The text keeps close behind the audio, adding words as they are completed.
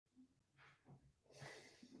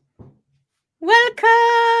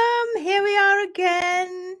Welcome. Here we are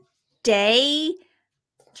again. Day. Do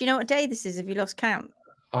you know what day this is? Have you lost count?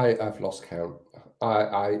 I've lost count.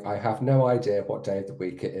 I have no idea what day of the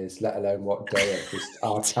week it is, let alone what day of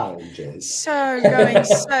our challenge is. So going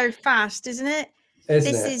so fast, isn't it?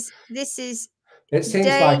 Isn't This is. It seems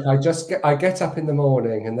like I get up in the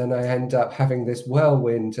morning and then I end up having this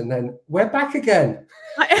whirlwind, and then we're back again.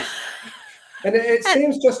 And it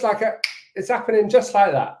seems just like it's happening just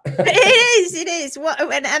like that. It is.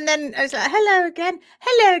 And then I was like, hello again.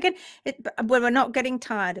 Well, we're not getting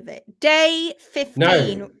tired of it. Day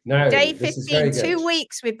 15. No. Day 15. 2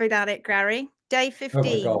 weeks we've been at it, Gary. Day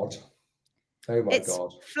 15. Oh my God. It's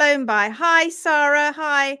flown by. Hi, Sarah.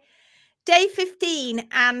 Hi. Day 15.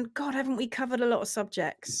 And God, haven't we covered a lot of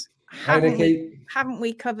subjects? Hi, Nikki. Haven't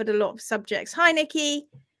we covered a lot of subjects? Hi, Nikki.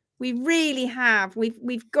 We really have.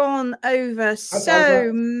 We've gone over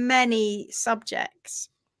so many subjects.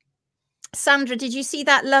 Sandra, did you see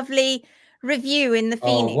that lovely review in the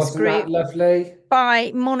Phoenix group? Wasn't that lovely?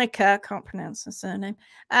 By Monica, can't pronounce her surname.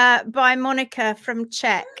 By Monica from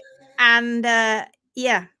Czech. And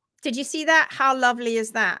yeah, did you see that? How lovely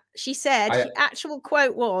is that? She said, the actual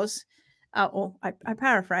quote was, I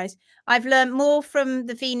paraphrase, I've learned more from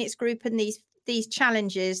the Phoenix group and these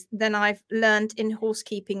challenges than I've learned in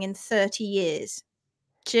horsekeeping in 30 years.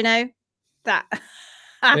 Do you know that?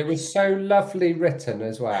 It was so lovely written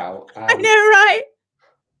as well. I know, right?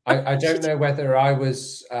 I don't know whether I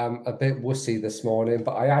was a bit wussy this morning,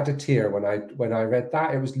 but I had a tear when I read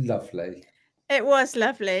that. It was lovely. It was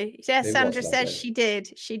lovely. Yes, Sandra says she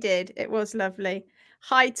did. She did. It was lovely.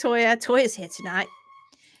 Hi, Toya. Toya's here tonight.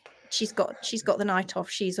 She's got the night off.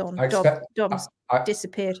 She's on. Dom's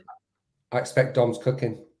disappeared. I expect Dom's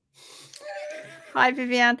cooking. Hi,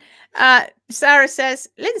 Vivian. Sarah says,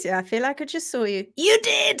 Lindsay, I feel like I just saw you. You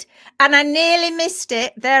did. And I nearly missed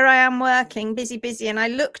it. There I am working, busy. And I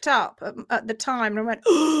looked up at the time and I went,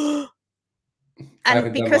 oh.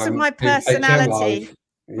 And because of my personality,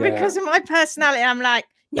 I'm like,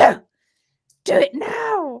 no, do it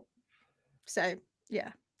now. So,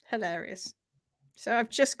 yeah, hilarious. So I've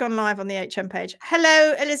just gone live on the HM page.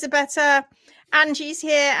 Hello, Elisabetta. Angie's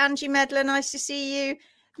here. Angie Medler, nice to see you.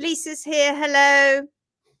 Lisa's here. Hello.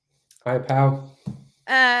 Hi, pal.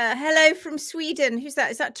 Hello from Sweden. Who's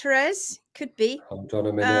that? Is that Therese? Could be. Hold on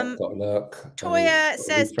a minute. Got a look. Toya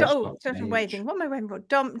says, oh, I'm waving. What am I waving for?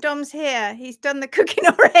 Dom's here. He's done the cooking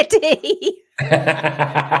already.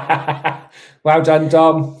 Well done,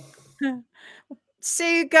 Dom.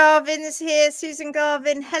 Sue Garvin's here. Susan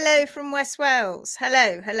Garvin. Hello from West Wales.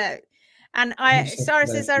 Hello. And Sarah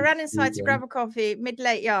says, I ran inside to grab a coffee,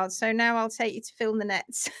 mid-late yard. So now I'll take you to film the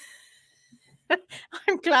nets.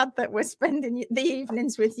 I'm glad that we're spending the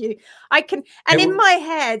evenings with you. In my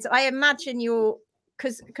head, I imagine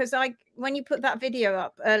because when you put that video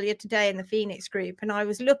up earlier today in the Phoenix group, and I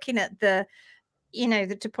was looking at the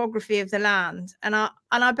topography of the land, and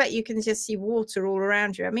I bet you can just see water all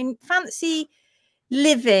around you. I mean, fancy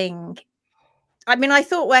living. I mean, I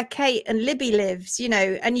thought where Kate and Libby lives, and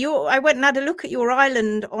I went and had a look at your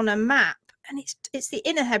island on a map, and it's the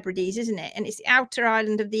Inner Hebrides, isn't it? And it's the outer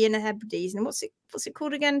island of the Inner Hebrides. And what's it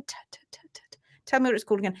called again? Tell me what it's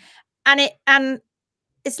called again. And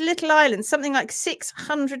it's a little island, something like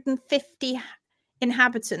 650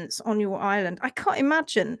 inhabitants on your island. I can't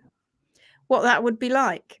imagine what that would be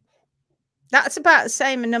like. That's about the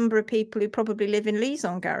same number of people who probably live in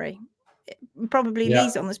Lison, Gary.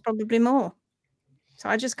 Lison, there's probably more. So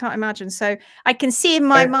I just can't imagine. So I can see in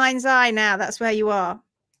my mind's eye now, that's where you are.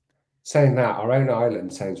 Saying that, our own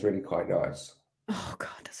island sounds really quite nice. Oh, God,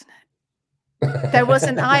 doesn't it? There was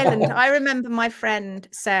an island. I remember my friend,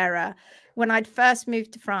 Sarah, when I'd first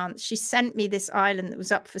moved to France, she sent me this island that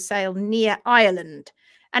was up for sale near Ireland.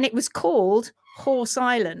 And it was called Horse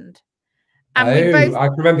Island. And I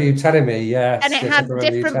remember you telling me, yes. And it had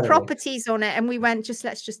different properties on it. And we went,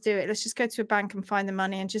 let's just do it. Let's just go to a bank and find the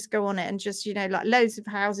money and just go on it. And just, like loads of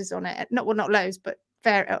houses on it. Not loads, but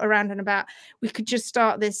fair around and about. We could just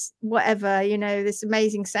start this, whatever, this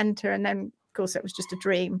amazing center. And then, of course, it was just a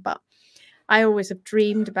dream. But I always have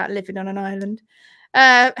dreamed about living on an island.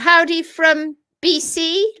 Howdy from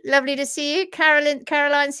BC. Lovely to see you.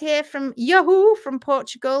 Caroline's here from Yahoo from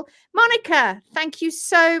Portugal. Monica, thank you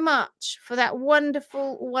so much for that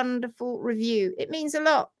wonderful, wonderful review. It means a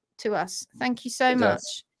lot to us. Thank you so much.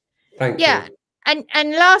 Thank you. And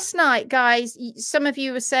last night, guys, some of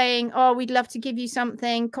you were saying, oh, we'd love to give you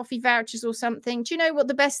something, coffee vouchers or something. Do you know what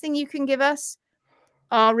the best thing you can give us?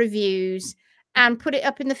 Our reviews. And put it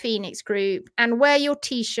up in the Phoenix group and wear your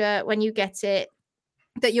T-shirt when you get it.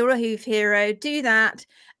 that you're a hoof hero, do that.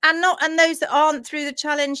 And those that aren't through the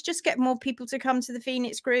challenge, just get more people to come to the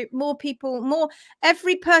Phoenix group. More people,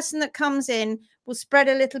 every person that comes in will spread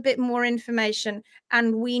a little bit more information,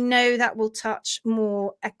 and we know that will touch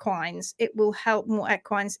more equines. It will help more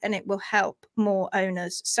equines, and it will help more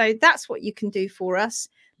owners. So that's what you can do for us.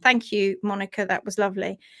 Thank you, Monica. That was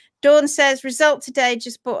lovely. Dawn says, result today,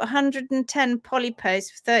 just bought 110 poly posts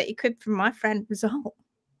for 30 quid from my friend. Result.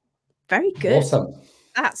 Very good. Awesome.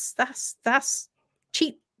 That's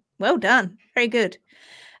cheap. Well done. Very good.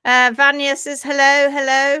 Vanya says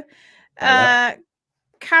hello.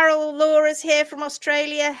 Carol Laura's here from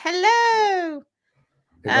Australia. Hello.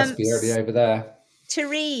 It must be early over there.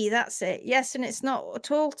 Taree, that's it. Yes, and it's not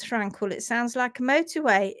at all tranquil. It sounds like a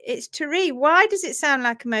motorway. It's Taree. Why does it sound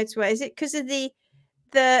like a motorway? Is it because of the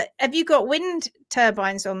have you got wind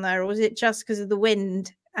turbines on there, or is it just because of the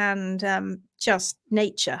wind and just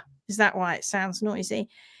nature? Is that why it sounds noisy?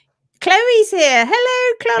 Chloe's here.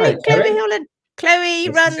 Hello, Chloe. Hi, Chloe Holland.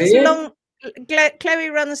 Chloe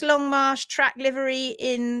runs Long Marsh track livery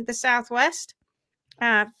in the southwest.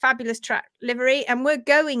 Fabulous track livery, and we're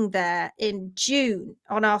going there in June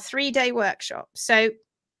on our 3-day workshop. So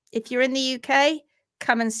if you're in the UK,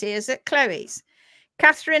 come and see us at Chloe's.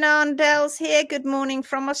 Catherine Arndel's here. Good morning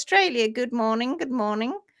from Australia. Good morning. Good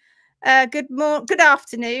morning. Good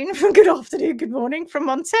afternoon. Good morning from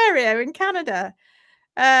Ontario in Canada.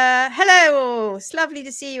 Hello all. It's lovely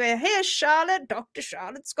to see you here. Here's Charlotte, Dr.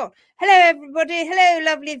 Charlotte Scott. Hello everybody. Hello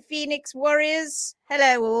lovely Phoenix warriors.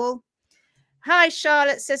 Hello all. Hi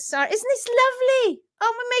Charlotte, says Sarah. Isn't this lovely?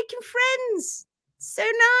 Oh, we're making friends. So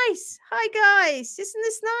nice. Hi guys. Isn't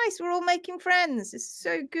this nice? We're all making friends. It's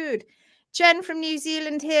so good. Jen from New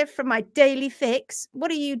Zealand here from my daily fix.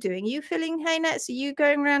 What are you doing? Are you filling hay nets? Are you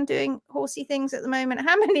going around doing horsey things at the moment?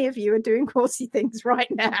 How many of you are doing horsey things right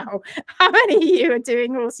now? How many of you are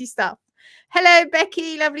doing horsey stuff? Hello,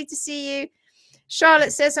 Becky. Lovely to see you.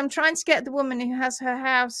 Charlotte says, I'm trying to get the woman who has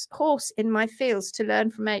her horse in my fields to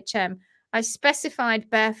learn from HM. I specified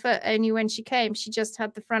barefoot only when she came. She just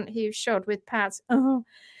had the front hoof shod with pads. Oh,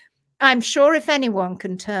 I'm sure if anyone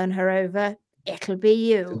can turn her over, it'll be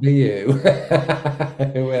you. It'll be you.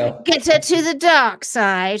 Who will? Get her to the dark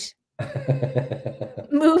side.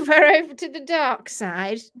 Move her over to the dark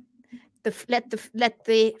side. Let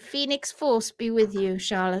the Phoenix Force be with you,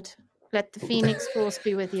 Charlotte. Let the Phoenix Force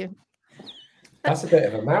be with you. That's a bit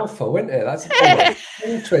of a mouthful, isn't it? That's a bit of a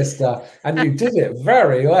tongue twister, and you did it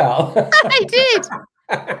very well. I did.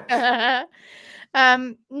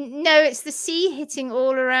 No, it's the sea hitting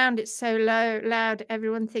all around. It's so loud.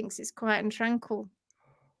 Everyone thinks it's quiet and tranquil.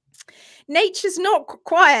 Nature's not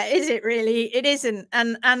quiet, is it? Really, it isn't.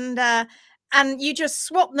 And you just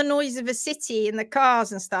swap the noise of a city and the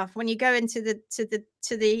cars and stuff when you go into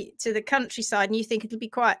the countryside, and you think it'll be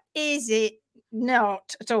quiet. Is it?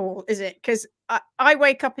 Not at all, is it? Because I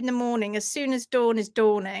wake up in the morning as soon as dawn is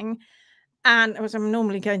dawning, and I'm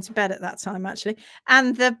normally going to bed at that time actually,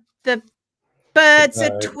 and the birds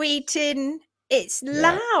are tweeting. It's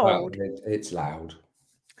loud. Well, it's loud.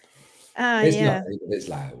 It's lovely, but it's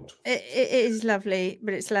loud. It is lovely,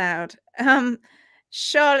 but it's loud.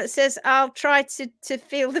 Charlotte says, I'll try to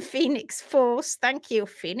feel the Phoenix Force. Thank you.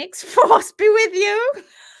 Phoenix Force be with you.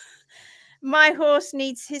 My horse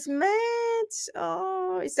needs his meds.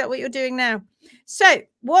 Oh, is that what you're doing now? So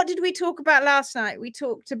what did we talk about last night? We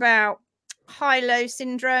talked about high-low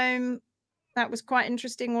syndrome. That was quite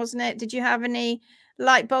interesting, wasn't it? Did you have any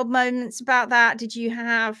light bulb moments about that? Did you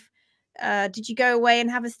go away and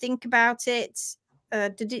have a think about it?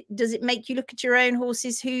 Does it make you look at your own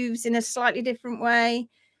horse's hooves in a slightly different way?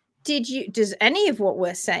 Does any of what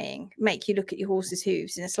we're saying make you look at your horse's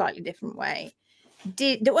hooves in a slightly different way?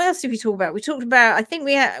 What else did we talk about? We talked about, I think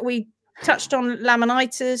we touched on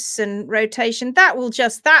laminitis and rotation. That will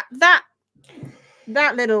just that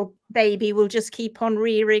little baby will just keep on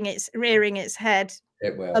rearing its head.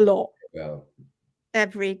 It will. A lot. It will.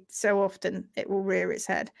 Every so often it will rear its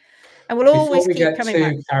head, and we'll always keep coming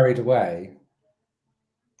back. Carried away.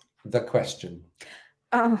 The question.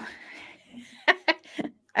 Oh,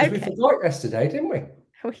 okay. We forgot yesterday, didn't we?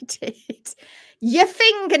 We did. Your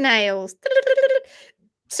fingernails.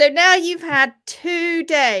 So now you've had 2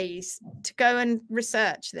 days to go and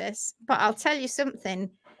research this, but I'll tell you something.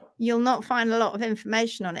 You'll not find a lot of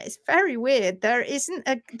information on it. It's very weird.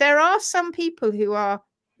 There are some people who are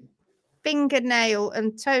fingernail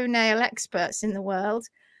and toenail experts in the world,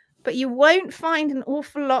 but you won't find an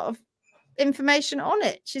awful lot of information on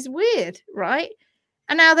it, which is weird, right?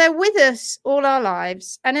 And now they're with us all our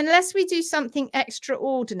lives. And unless we do something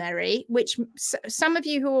extraordinary, which some of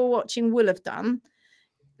you who are watching will have done,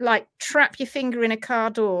 like trap your finger in a car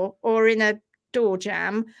door or in a door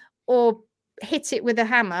jamb or hit it with a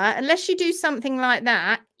hammer, unless you do something like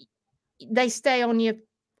that, they stay on you,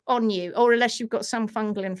 or unless you've got some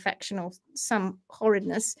fungal infection or some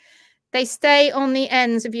horridness, they stay on the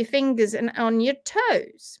ends of your fingers and on your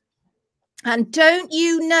toes. And don't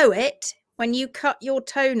you know it when you cut your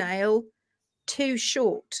toenail too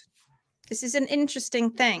short? This is an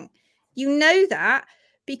interesting thing. You know that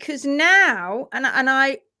because now, and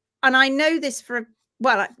I know this for,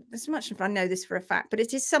 well, as much as I know this for a fact, but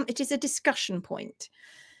it is a discussion point.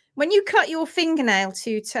 When you cut your fingernail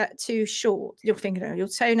too short, your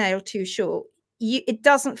toenail too short, it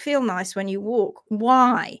doesn't feel nice when you walk.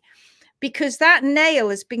 Why? Because that nail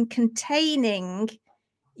has been containing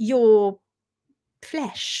your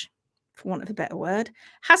flesh, for want of a better word,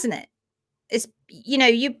 hasn't it? It's, you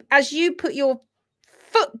know, as you put your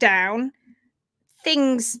foot down,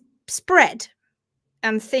 things spread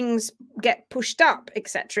and things get pushed up,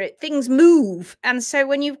 etc. Things move. And so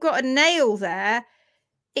when you've got a nail there,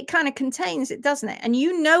 it kind of contains it, doesn't it? And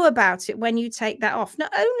you know about it when you take that off.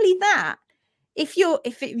 Not only that, if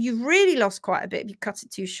you've really lost quite a bit, if you cut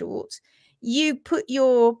it too short, you put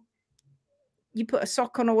a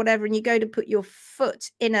sock on or whatever, and you go to put your foot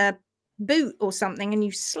in a boot or something, and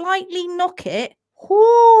you slightly knock it.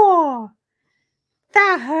 Whoa,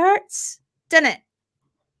 that hurts, doesn't it?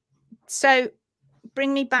 So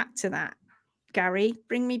bring me back to that, Gary.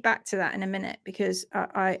 Bring me back to that in a minute, because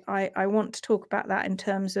I want to talk about that in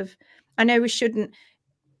terms of, I know we shouldn't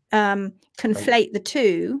conflate the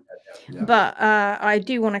two, but I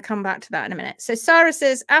do want to come back to that in a minute. So Sarah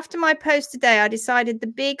says, after my post today, I decided the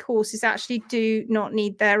big horses actually do not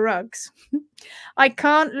need their rugs. I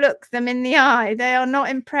can't look them in the eye. They are not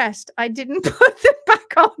impressed. I didn't put them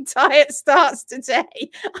back on. Diet starts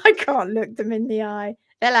today. I can't look them in the eye.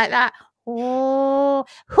 They're like that. Oh,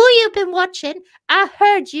 who you been watching? I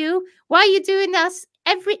heard you. Why are you doing this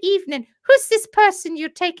every evening? Who's this person you're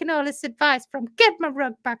taking all this advice from? Get my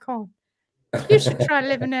rug back on. You should try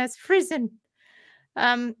living as prison.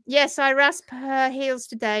 Yes, I rasp her heels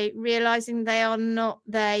today, realizing they are not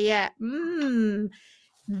there yet. When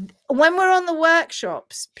we're on the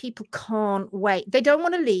workshops, people can't wait. They don't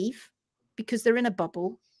want to leave because they're in a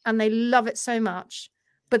bubble and they love it so much,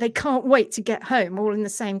 but they can't wait to get home all in the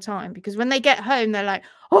same time, because when they get home, they're like,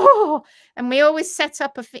 oh, and we always set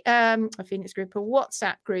up a Phoenix group, a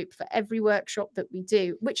WhatsApp group for every workshop that we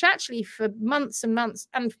do, which actually for months and months,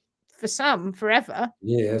 and for some forever,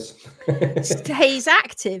 yes, stays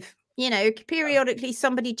active. You know, periodically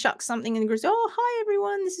somebody chucks something and goes, oh, hi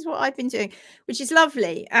everyone, this is what I've been doing, which is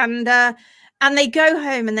lovely. And they go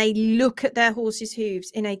home and they look at their horses' hooves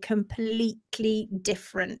in a completely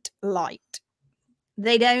different light.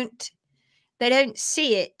 They don't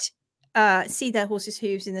see their horses'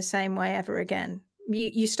 hooves in the same way ever again.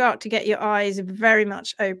 You start to get your eyes very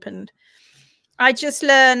much opened. I just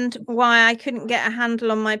learned why I couldn't get a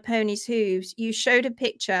handle on my pony's hooves. You showed a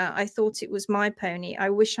picture. I thought it was my pony. I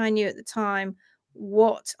wish I knew at the time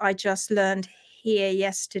what I just learned here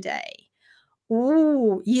yesterday.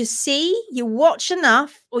 Ooh, you see, you watch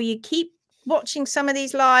enough, or you keep watching some of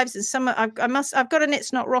these lives, and some I've got an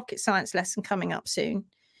It's Not Rocket Science lesson coming up soon.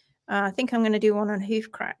 I think I'm going to do one on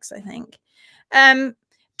hoof cracks, I think.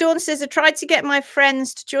 Dawn says, I tried to get my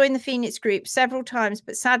friends to join the Phoenix group several times,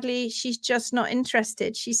 but sadly, she's just not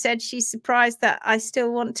interested. She said she's surprised that I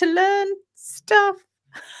still want to learn stuff.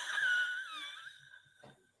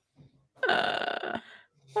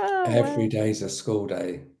 Every day's a school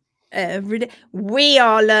day. Every day. We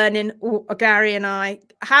are learning, Gary and I.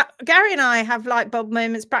 Gary and I have light bulb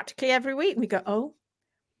moments practically every week. We go, oh,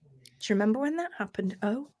 do you remember when that happened?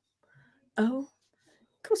 Oh.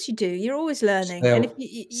 Of course you do. You're always learning. And if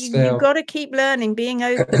you've got to keep learning, being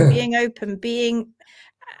open, being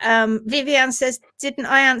Vivian says, didn't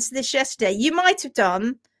I answer this yesterday? You might have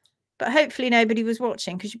done, but hopefully nobody was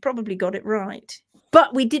watching, because you probably got it right.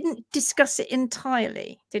 But we didn't discuss it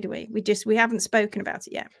entirely, did we? We haven't spoken about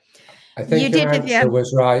it yet. I think your answer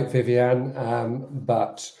was right, Vivian,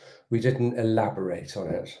 but we didn't elaborate on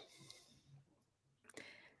it.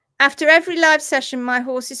 After every live session, my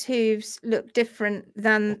horse's hooves look different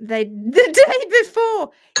than the day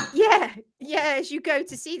before. Yeah, as you go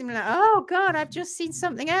to see them, like, oh God, I've just seen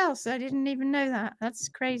something else. I didn't even know that. That's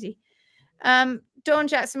crazy. Dawn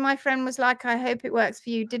Jackson, my friend, was like, I hope it works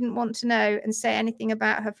for you. Didn't want to know and say anything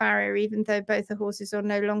about her farrier, even though both the horses are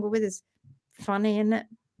no longer with us. Funny, isn't it?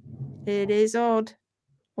 It is odd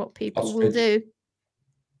what people will do.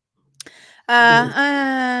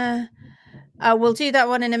 We'll do that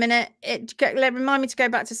one in a minute. Remind me to go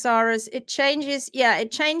back to Sarah's. It changes. Yeah,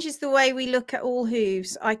 it changes the way we look at all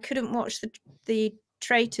hooves. I couldn't watch the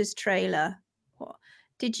Traitors trailer. What?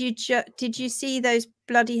 Did you see those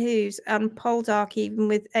bloody hooves and Poldark even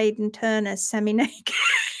with Aidan Turner semi-naked?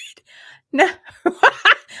 No, I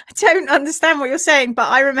don't understand what you're saying, but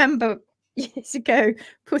I remember years ago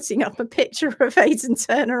putting up a picture of Aidan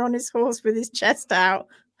Turner on his horse with his chest out.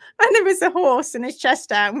 And there was a horse and his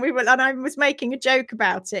chest out, and I was making a joke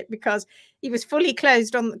about it because he was fully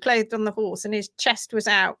clothed on the horse, and his chest was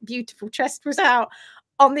out. Beautiful chest was out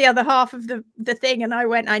on the other half of the thing. And I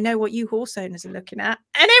went, I know what you horse owners are looking at,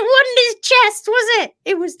 and it wasn't his chest, was it?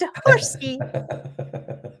 It was the horsey.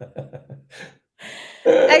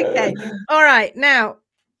 Okay, all right. Now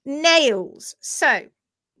nails. So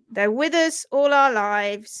they're with us all our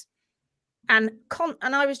lives. And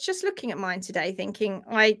I was just looking at mine today thinking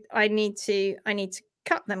I need to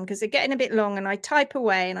cut them because they're getting a bit long, and I type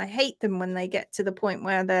away and I hate them when they get to the point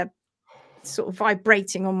where they're sort of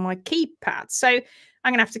vibrating on my keypad. So I'm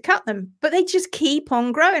going to have to cut them, but they just keep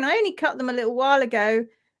on growing. I only cut them a little while ago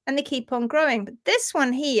and they keep on growing. But this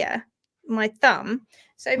one here, my thumb.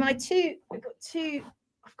 So I've got two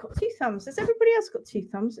thumbs. Has everybody else got two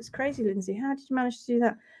thumbs? It's crazy, Lindsay. How did you manage to do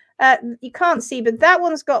that? You can't see, but that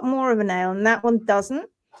one's got more of a nail and that one doesn't.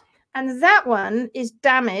 And that one is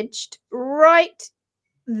damaged right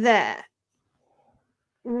there,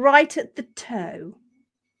 right at the toe.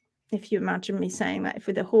 If you imagine me saying that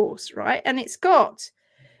with a horse, right? And it's got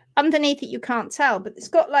underneath it, you can't tell, but it's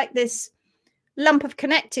got like this lump of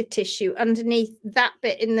connective tissue underneath that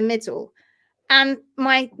bit in the middle. And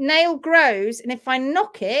my nail grows, and if I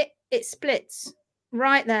knock it, it splits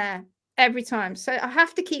right there. Every time. So I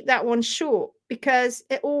have to keep that one short because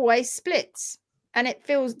it always splits and it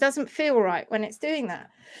doesn't feel right when it's doing that.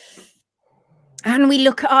 And we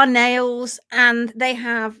look at our nails and they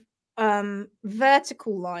have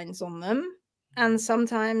vertical lines on them, and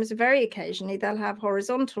sometimes, very occasionally, they'll have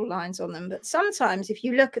horizontal lines on them. But sometimes if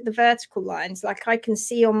you look at the vertical lines, like I can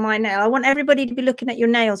see on my nail, I want everybody to be looking at your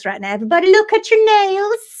nails right now. Everybody look at your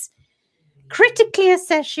nails. Critically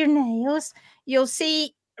assess your nails. You'll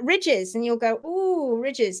see ridges and you'll go, ooh,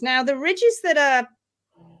 ridges. Now the ridges that are,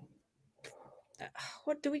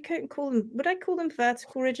 what do we call them? Would I call them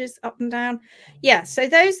vertical ridges, up and down? Yeah, so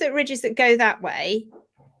those ridges that go that way,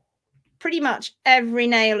 pretty much every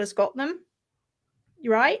nail has got them,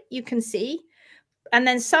 right? You can see. And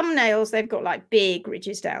then some nails, they've got like big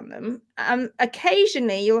ridges down them.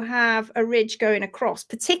 Occasionally you'll have a ridge going across,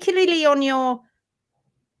 particularly on your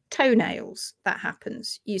toenails. That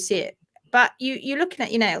happens, you see it. But you're looking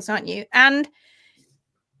at your nails, aren't you? And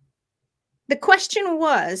the question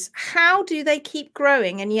was, how do they keep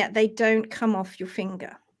growing and yet they don't come off your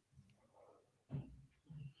finger?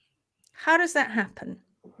 How does that happen?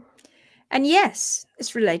 And yes,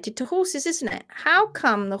 it's related to horses, isn't it? How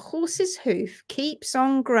come the horse's hoof keeps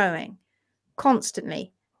on growing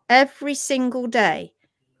constantly, every single day,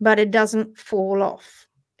 but it doesn't fall off?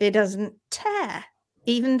 It doesn't tear.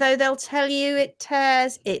 Even though they'll tell you it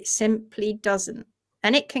tears, it simply doesn't.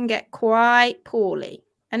 And it can get quite poorly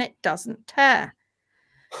and it doesn't tear.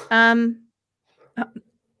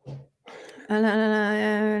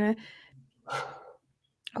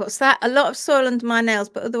 What's that? A lot of soil under my nails,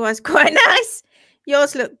 but otherwise quite nice.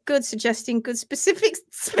 Yours look good, suggesting good specific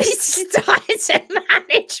species diet and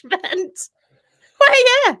management. Well,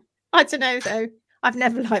 yeah. I don't know, though. I've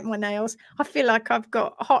never liked my nails. I feel like I've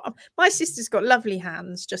got hot. My sister's got lovely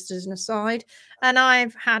hands, just as an aside. And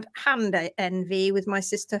I've had hand envy with my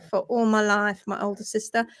sister for all my life, my older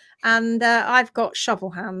sister. And I've got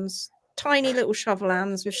shovel hands, tiny little shovel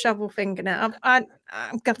hands with shovel fingernails. I'm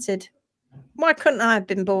gutted. Why couldn't I have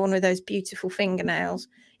been born with those beautiful fingernails?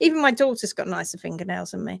 Even my daughter's got nicer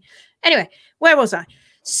fingernails than me. Anyway, where was I?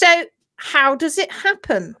 So how does it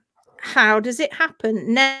happen? How does it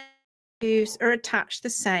happen? Nails are attached the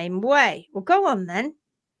same way. Well, go on then.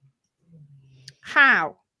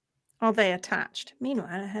 How are they attached?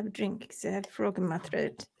 Meanwhile, I have a drink because I had a frog in my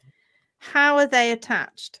throat. How are they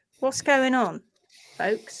attached? What's going on,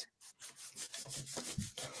 folks?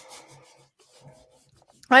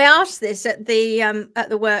 I asked this at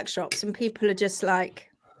the workshops, and people are just like,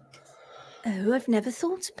 "Oh, I've never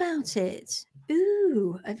thought about it.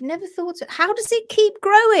 Ooh, I've never thought. How does it keep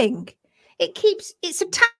growing? It's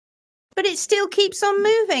attached, but it still keeps on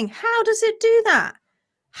moving. How does it do that?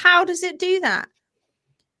 How does it do that?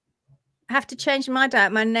 I have to change my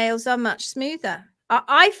diet. My nails are much smoother.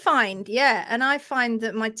 I find, yeah, and I find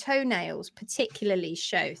that my toenails particularly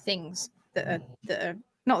show things that are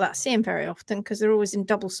not that I see them very often because they're always in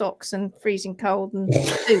double socks and freezing cold and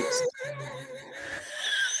boots.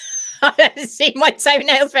 I don't see my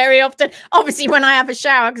toenails very often. Obviously, when I have a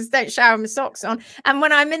shower, because I don't shower with my socks on. And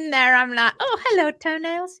when I'm in there, I'm like, oh, hello,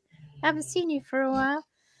 toenails. I haven't seen you for a while.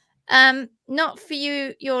 Not for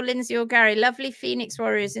you, your Lindsay or Gary. Lovely Phoenix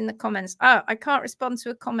Warriors in the comments. Oh, I can't respond to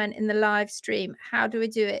a comment in the live stream. How do I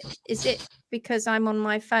do it? Is it because I'm on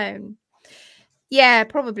my phone? Yeah,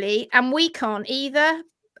 probably. And we can't either.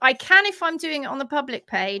 I can if I'm doing it on the public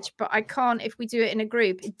page, but I can't if we do it in a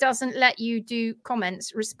group. It doesn't let you do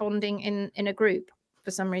comments responding in a group for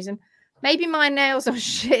some reason. Maybe my nails are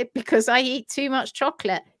shit because I eat too much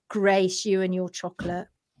chocolate. Grace, you and your chocolate.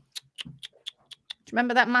 Do you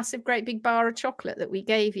remember that massive, great big bar of chocolate that we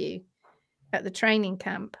gave you at the training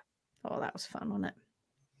camp? Oh, that was fun, wasn't it?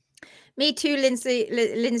 Me too, Lindsay.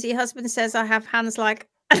 Lindsay, husband says I have hands like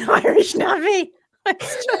an Irish navvy.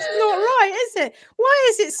 It's just not right, is it? Why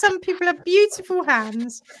is it some people have beautiful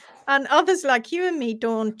hands and others like you and me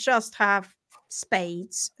don't just have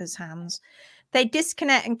spades as hands? They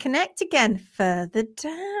disconnect and connect again further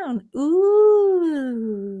down.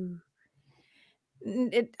 Ooh.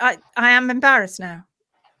 I am embarrassed now.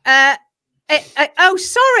 Oh,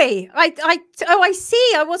 sorry. I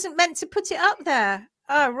see. I wasn't meant to put it up there.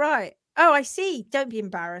 Oh, right. Oh, I see. Don't be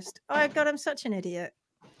embarrassed. Oh, God, I'm such an idiot.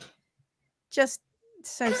 Just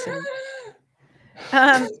so silly.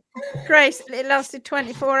 Grace, it lasted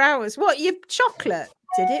 24 hours. What, your chocolate?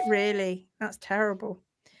 Did it really? That's terrible.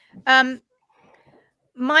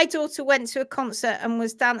 My daughter went to a concert and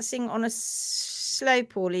was dancing on a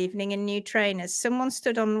slope all evening in new trainers. Someone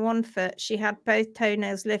stood on one foot. She had both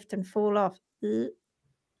toenails lift and fall off.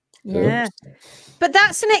 Yeah. Oops. But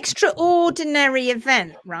that's an extraordinary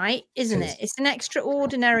event, right? Isn't it? It's an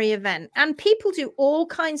extraordinary event. And people do all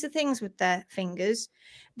kinds of things with their fingers.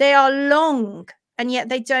 They are long and yet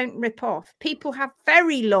they don't rip off. People have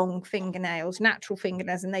very long fingernails, natural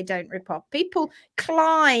fingernails, and they don't rip off. People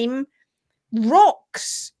climb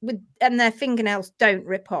rocks and their fingernails don't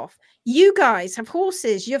rip off. You guys have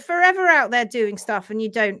horses. You're forever out there doing stuff and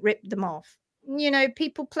you don't rip them off. You know,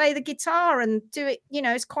 people play the guitar and do it, you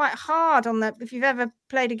know, it's quite hard on that. If you've ever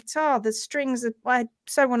played a guitar, the strings are, I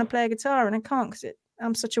so want to play a guitar and I can't because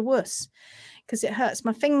I'm such a wuss because it hurts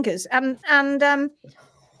my fingers. And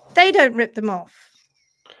they don't rip them off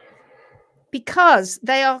because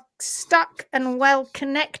they are stuck and well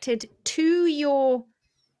connected to your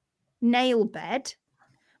nail bed,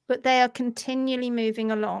 but they are continually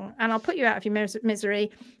moving along. And I'll put you out of your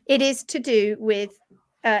misery. It is to do with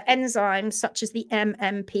enzymes such as the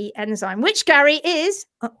MMP enzyme, which, Gary, is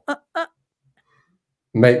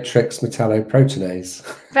matrix metalloproteinase.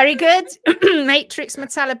 Very good. Matrix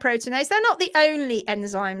metalloproteinase. They're not the only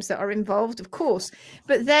enzymes that are involved, of course,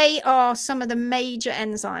 but they are some of the major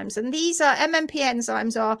enzymes. And these are MMP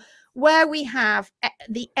enzymes are where we have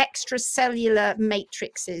the extracellular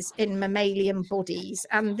matrices in mammalian bodies.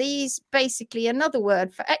 And these basically, another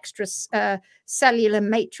word for extracellular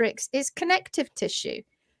matrix is connective tissue.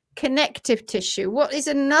 Connective tissue. What is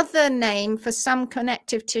another name for some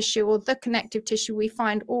connective tissue or the connective tissue we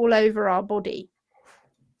find all over our body?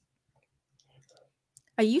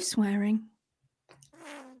 Are you swearing?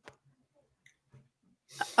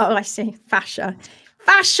 Oh, I see. Fascia.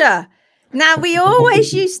 Fascia. Now, we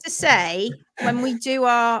always used to say when we do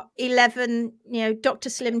our 11, you know, Dr.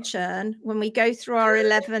 Slim churn, when we go through our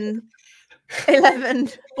 11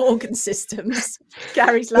 organ systems.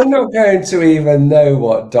 Gary's laughing. We're not going to even know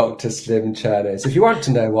what Dr. Slim churn is. If you want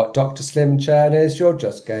to know what Dr. Slim churn is, you're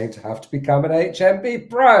just going to have to become an HMB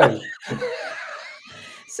pro.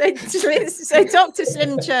 So Dr.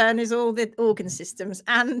 Slim churn is all the organ systems,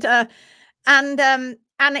 and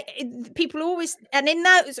people always, and in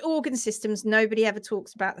those organ systems, nobody ever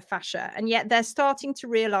talks about the fascia. And yet they're starting to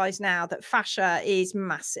realize now that fascia is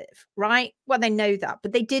massive, right? Well, they know that,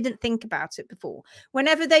 but they didn't think about it before.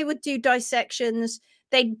 Whenever they would do dissections,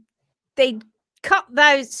 they'd cut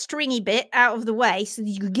those stringy bit out of the way so that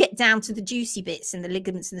you could get down to the juicy bits and the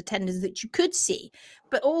ligaments and the tendons that you could see.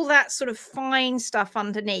 But all that sort of fine stuff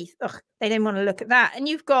underneath, they didn't want to look at that. And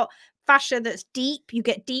you've got fascia that's deep, you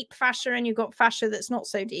get deep fascia, and you've got fascia that's not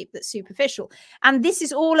so deep, that's superficial. And this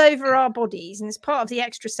is all over our bodies, and it's part of the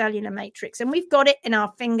extracellular matrix. And we've got it in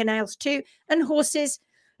our fingernails too, and horses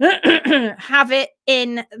have it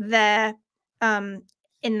in their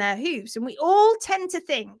hooves. And we all tend to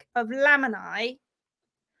think of laminae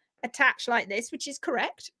attached like this, which is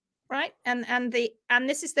correct, right? And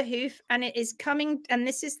this is the hoof, and it is coming, and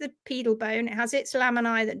this is the pedal bone. It has its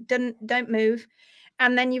laminae that don't move.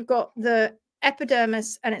 And then you've got the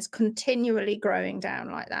epidermis, and it's continually growing down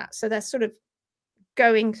like that. So they're sort of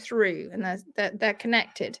going through, and they're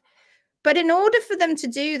connected. But in order for them to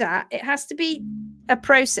do that, it has to be a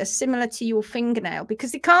process similar to your fingernail,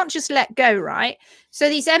 because they can't just let go, right? So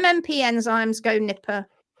these MMP enzymes go nipper,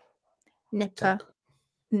 nipper,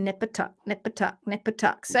 nipper tuck, nipper tuck, nipper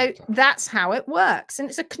tuck. So that's how it works. And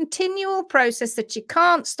it's a continual process that you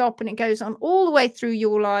can't stop, and it goes on all the way through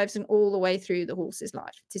your lives and all the way through the horse's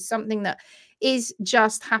life. It is something that is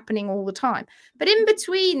just happening all the time. But in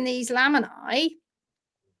between these laminae,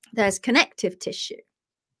 there's connective tissue,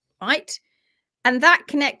 right? And that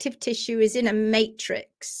connective tissue is in a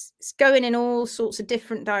matrix. It's going in all sorts of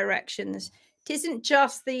different directions. It isn't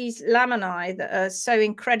just these laminae that are so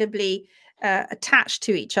incredibly attached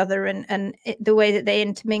to each other, and the way that they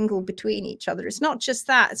intermingle between each other. It's not just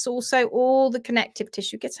that. It's also all the connective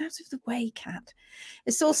tissue. Gets out of the way, cat.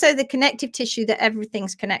 It's also the connective tissue that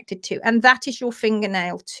everything's connected to. And that is your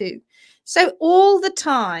fingernail too. So all the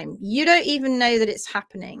time, you don't even know that it's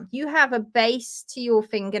happening. You have a base to your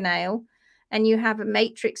fingernail, and you have a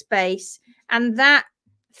matrix base, and that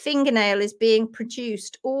fingernail is being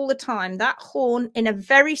produced all the time. That horn, in a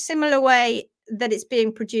very similar way that it's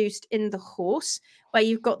being produced in the horse, where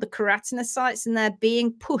you've got the keratinocytes and they're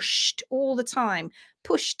being pushed all the time,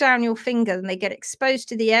 pushed down your finger, and they get exposed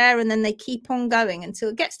to the air, and then they keep on going until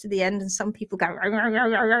it gets to the end, and some people go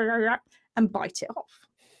and bite it off,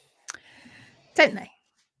 don't they?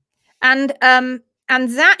 And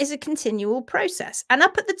that is a continual process. And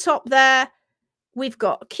up at the top there, we've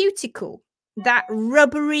got a cuticle, that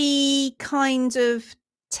rubbery kind of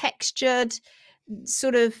textured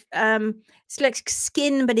sort of, it's like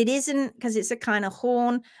skin, but it isn't, because it's a kind of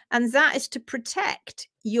horn. And that is to protect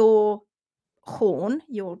your horn,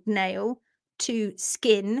 your nail, to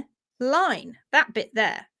skin line, that bit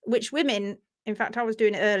there, which women, in fact, I was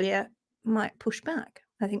doing it earlier, might push back.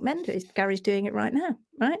 I think men do. Gary's doing it right now,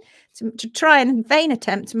 right? To try and vain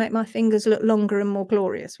attempt to make my fingers look longer and more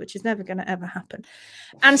glorious, which is never going to ever happen.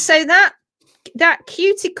 And so that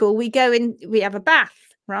cuticle, we go in, we have a bath,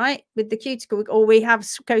 right, with the cuticle, or we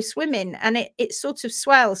go swimming, and it sort of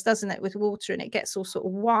swells, doesn't it, with water, and it gets all sort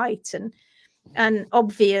of white and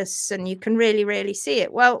obvious, and you can really see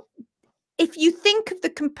it. Well, if you think of the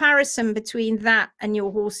comparison between that and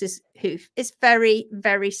your horse's hoof, it's very,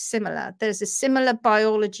 very similar. There's a similar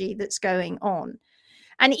biology that's going on,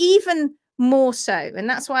 and even more so. And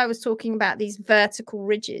that's why I was talking about these vertical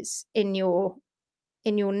ridges in your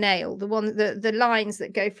nail, the lines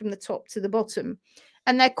that go from the top to the bottom,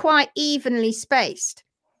 and they're quite evenly spaced.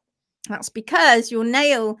 That's because your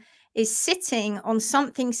nail is sitting on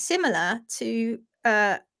something similar to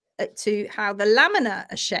how the lamina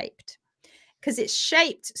are shaped, because it's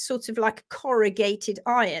shaped sort of like a corrugated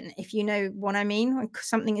iron, if you know what I mean, when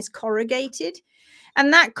something is corrugated.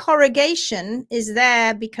 And that corrugation is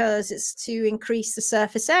there because it's to increase the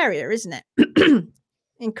surface area, isn't it?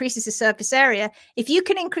 Increases the surface area. If you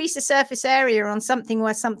can increase the surface area on something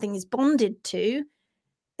where something is bonded to,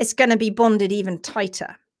 it's going to be bonded even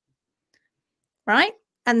tighter, right?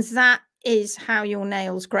 And that is how your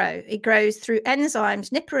nails grow. It grows through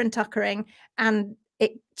enzymes, nipper and tuckering, and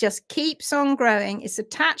it just keeps on growing. It's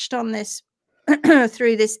attached on this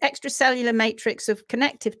through this extracellular matrix of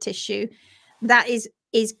connective tissue that is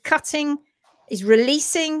cutting, is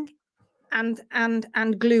releasing and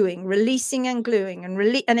gluing, releasing and gluing,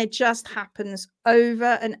 and it just happens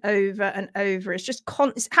over and over and over. It's just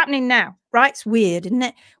it's happening now, right? It's weird, isn't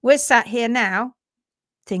it? We're sat here now,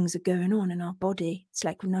 things are going on in our body. It's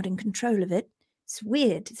like we're not in control of it. It's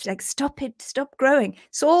weird. It's like, stop it, stop growing.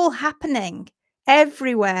 It's all happening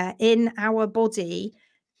everywhere in our body.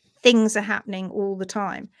 Things are happening all the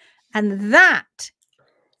time, and that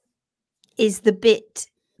is the bit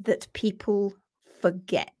that people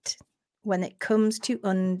forget when it comes to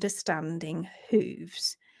understanding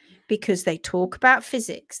hooves, because they talk about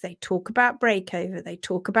physics, they talk about breakover, they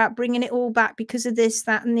talk about bringing it all back because of this,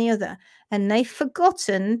 that, and the other. And they've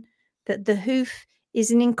forgotten that the hoof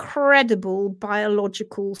is an incredible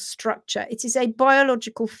biological structure. It is a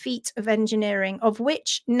biological feat of engineering of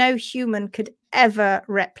which no human could ever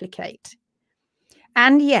replicate.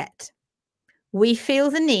 And yet we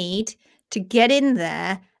feel the need to get in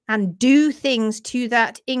there and do things to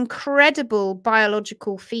that incredible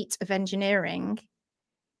biological feat of engineering.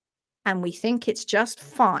 And we think it's just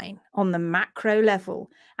fine on the macro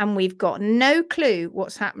level. And we've got no clue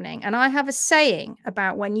what's happening. And I have a saying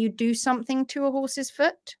about when you do something to a horse's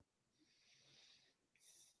foot.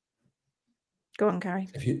 Go on, Gary.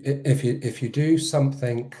 If you do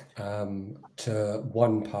something to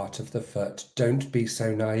one part of the foot, don't be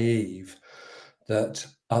so naive that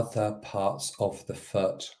other parts of the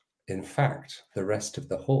foot, in fact, the rest of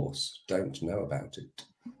the horse, don't know about it.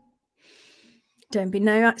 Don't be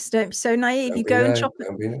so naive. You go and chop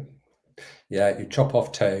it. Yeah, you chop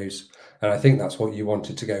off toes. And I think that's what you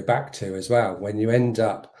wanted to go back to as well. When you end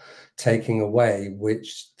up taking away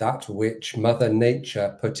which Mother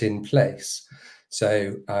Nature put in place.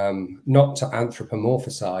 So not to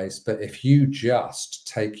anthropomorphize, but if you just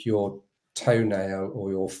take your toenail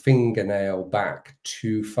or your fingernail back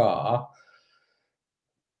too far,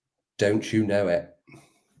 don't you know it?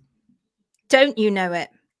 Don't you know it?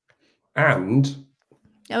 And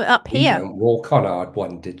up here, we don't walk on our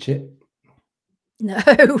 1 digit.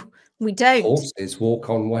 No, we don't. Horses walk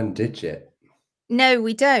on 1 digit. No,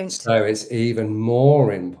 we don't. So it's even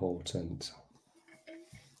more important.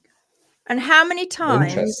 And how many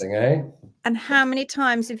times? Interesting, eh? And how many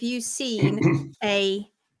times have you seen a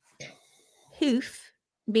hoof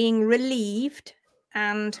being relieved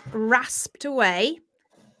and rasped away,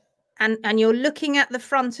 and you're looking at the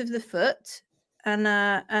front of the foot, and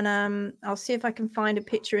I'll see if I can find a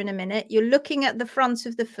picture in a minute. You're looking at the front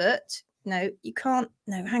of the foot. No, you can't.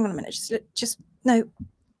 No, hang on a minute. Just no.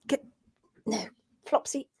 No,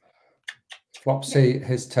 Flopsy. Flopsy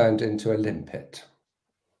has turned into a limpet.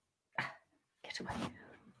 Get away.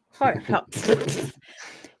 Sorry, Flopsy.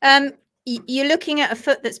 You're looking at a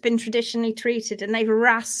foot that's been traditionally treated, and they've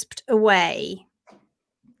rasped away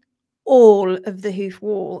all of the hoof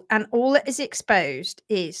wall, and all that is exposed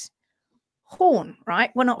is horn,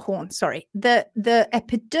 right? Well, not horn, sorry. The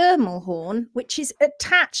epidermal horn, which is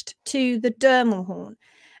attached to the dermal horn.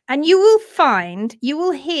 And you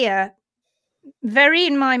will hear very,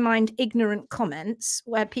 in my mind, ignorant comments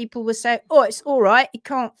where people will say, oh, it's all right, you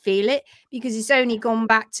can't feel it because it's only gone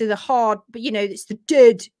back to the hard, but you know, it's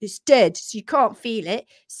dead, so you can't feel it.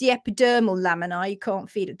 It's the epidermal lamina, you can't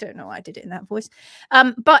feel it. Don't know why I did it in that voice.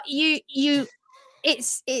 But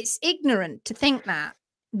it's ignorant to think that,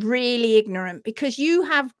 really ignorant, because you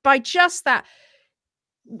have, by just that,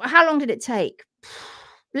 how long did it take?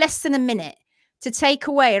 Less than a minute to take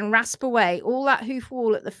away and rasp away all that hoof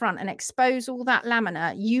wall at the front and expose all that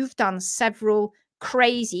lamina. You've done several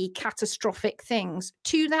crazy catastrophic things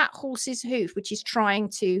to that horse's hoof, which is trying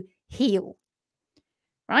to heal,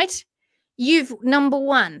 right? You've, number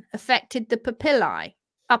one, affected the papillae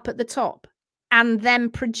up at the top, and them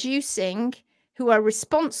producing, who are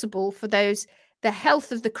responsible for those, the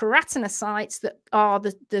health of the keratinocytes that are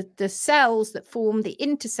the cells that form the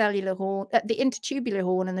intercellular horn, the intertubular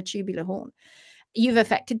horn and the tubular horn. You've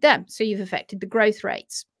affected them. So you've affected the growth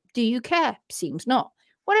rates. Do you care? Seems not.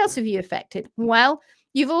 What else have you affected? Well,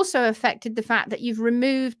 you've also affected the fact that you've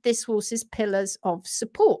removed this horse's pillars of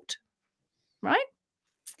support, right?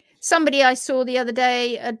 Somebody I saw the other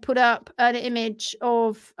day had put up an image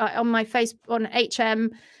of on my face on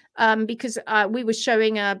HM because we were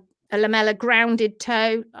showing a lamella grounded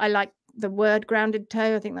toe. I like the word grounded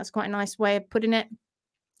toe. I think that's quite a nice way of putting it.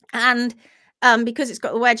 And because it's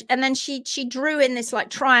got the wedge, and then she drew in this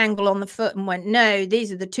like triangle on the foot and went, no,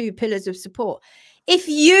 these are the 2 pillars of support. If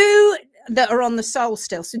you that are on the sole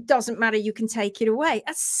still, so it doesn't matter, you can take it away.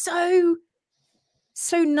 That's so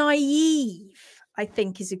naive, I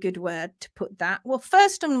think, is a good word to put that. Well,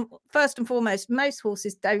 first and foremost, most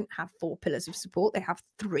horses don't have 4 pillars of support. They have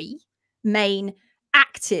 3 main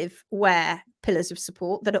active wear pillars of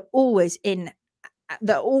support that are always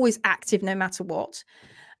active no matter what.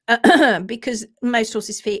 Because most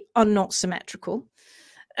horses' feet are not symmetrical.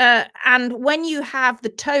 And when you have the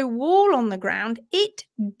toe wall on the ground, it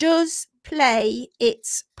does play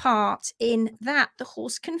its part in that. The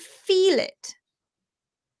horse can feel it.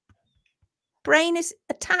 Brain is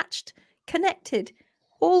attached, connected,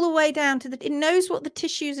 all the way down to it knows what the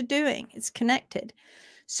tissues are doing. It's connected.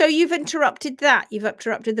 So you've interrupted that. You've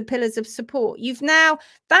interrupted the pillars of support.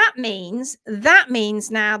 That means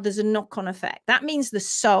now there's a knock-on effect. That means the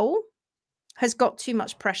sole has got too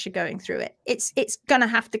much pressure going through it. It's going to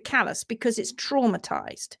have to callus because it's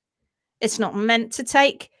traumatized. It's not meant to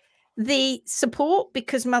take the support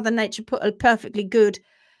because Mother Nature put a perfectly good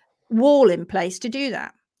wall in place to do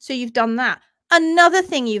that. So you've done that. Another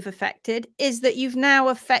thing you've affected is that you've now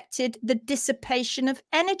affected the dissipation of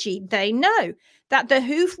energy. They know that the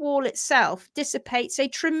hoof wall itself dissipates a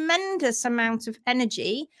tremendous amount of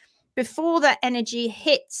energy before that energy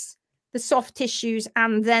hits the soft tissues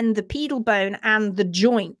and then the pedal bone and the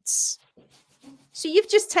joints. So you've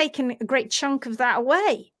just taken a great chunk of that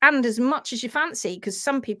away, and as much as you fancy, because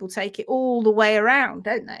some people take it all the way around,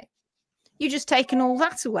 don't they? You've just taken all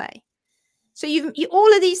that away. So you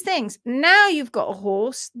all of these things. Now you've got a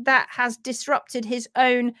horse that has disrupted his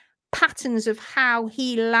own patterns of how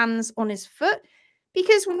he lands on his foot,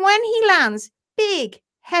 because when he lands, big,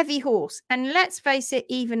 heavy horse, and let's face it,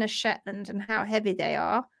 even a Shetland and how heavy they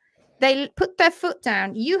are, they put their foot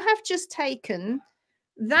down. You have just taken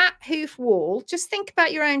that hoof wall. Just think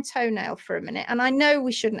about your own toenail for a minute. And I know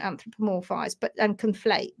we shouldn't anthropomorphize and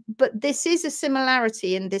conflate, but this is a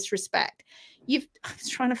similarity in this respect. I was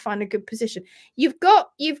trying to find a good position. You've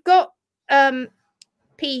got P3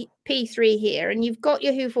 here, and you've got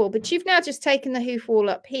your hoof wall, but you've now just taken the hoof wall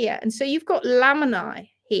up here. And so you've got laminae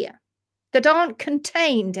here that aren't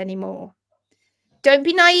contained anymore. Don't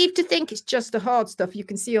be naive to think it's just the hard stuff you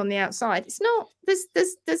can see on the outside. It's not.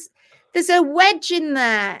 There's a wedge in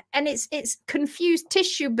there, and it's confused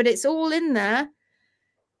tissue, but it's all in there.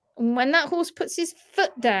 And when that horse puts his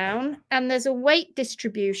foot down and there's a weight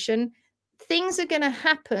distribution, things are going to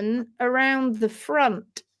happen around the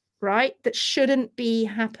front, right, that shouldn't be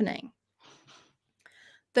happening.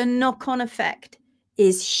 The knock-on effect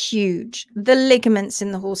is huge. The ligaments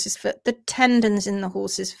in the horse's foot, the tendons in the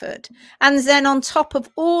horse's foot. And then on top of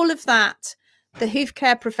all of that, the hoof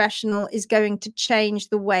care professional is going to change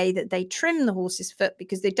the way that they trim the horse's foot,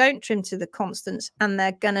 because they don't trim to the constants, and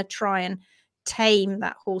they're going to try and tame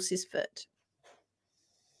that horse's foot.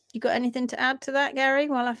 You got anything to add to that, Gary,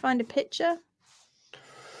 while I find a picture?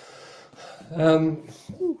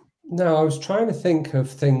 No, I was trying to think of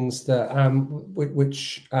things that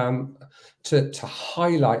to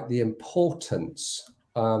highlight the importance,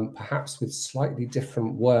 perhaps with slightly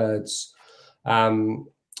different words,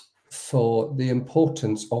 for the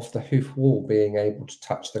importance of the hoof wall being able to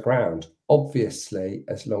touch the ground. Obviously,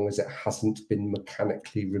 as long as it hasn't been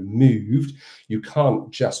mechanically removed, you can't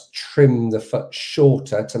just trim the foot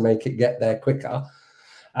shorter to make it get there quicker.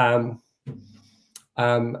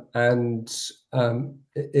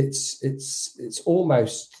 It's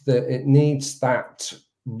almost that it needs that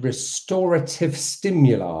restorative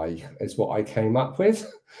stimuli is what I came up with.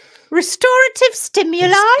 Restorative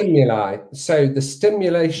stimuli? Stimuli. So the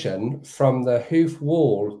stimulation from the hoof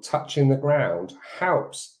wall touching the ground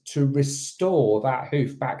helps to restore that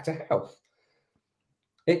hoof back to health.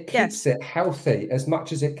 It keeps it healthy as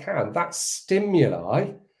much as it can. That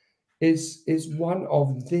stimuli is one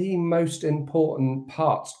of the most important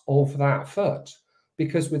parts of that foot,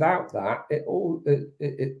 because without that, it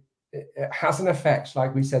has an effect,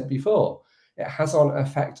 like we said before. It has an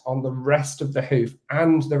effect on the rest of the hoof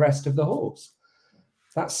and the rest of the horse.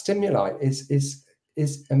 That stimuli is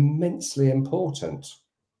immensely important.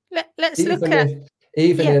 Let's look at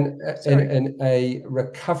in a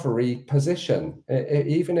recovery position,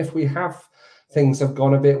 even if we have things have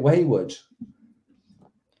gone a bit wayward.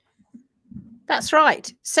 That's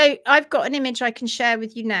right. So I've got an image I can share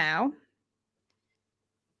with you now.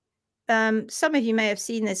 Some of you may have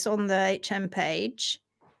seen this on the HM page.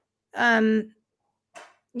 Can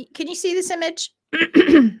you see this image?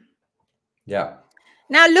 Yeah.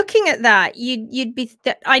 Now, looking at that, you'd be.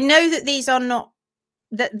 I know that these are not.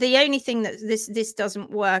 That the only thing that this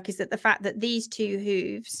doesn't work is that the fact that these two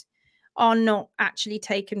hooves are not actually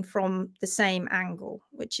taken from the same angle,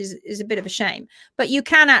 which is a bit of a shame. But you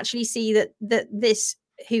can actually see that this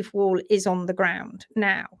hoof wall is on the ground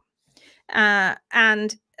now, but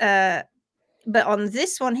on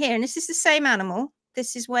this one here, and this is the same animal.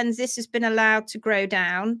 This is when this has been allowed to grow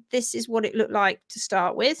down. This is what it looked like to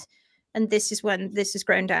start with, and this is when this has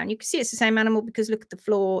grown down. You can see it's the same animal because look at the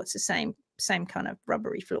floor; it's the same kind of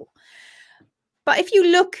rubbery floor. But if you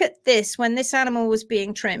look at this, when this animal was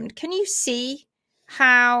being trimmed, can you see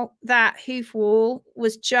how that hoof wall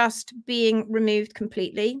was just being removed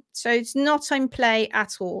completely? So it's not in play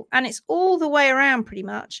at all, and it's all the way around pretty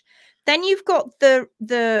much. Then you've got the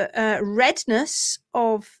redness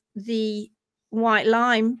of the white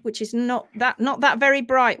lime, which is not that very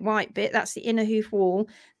bright white bit. That's the inner hoof wall.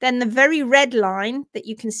 Then the very red line that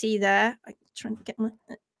you can see there. I'm trying to get my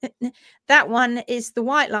that one is the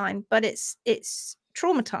white line, but it's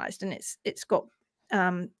traumatized, and it's got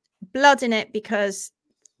blood in it because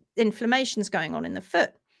inflammation's going on in the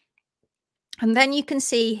foot. And then you can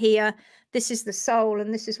see here, this is the sole,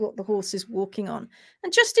 and this is what the horse is walking on.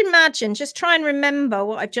 And just imagine, just try and remember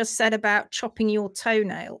what I've just said about chopping your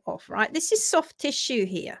toenail off, right? This is soft tissue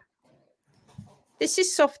here. This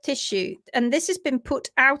is soft tissue, and this has been put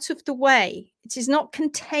out of the way. It is not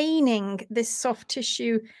containing this soft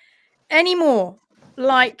tissue anymore,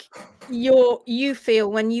 like you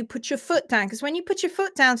feel when you put your foot down, because when you put your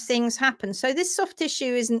foot down, things happen. So this soft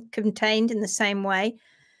tissue isn't contained in the same way.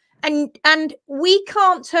 And we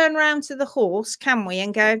can't turn around to the horse, can we,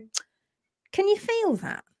 and go, can you feel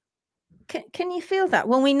that? Can you feel that?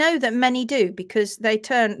 Well, we know that many do, because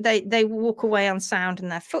they walk away on sound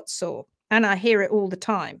and their foot's sore. And I hear it all the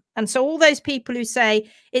time. And so all those people who say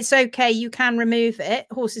it's okay, you can remove it,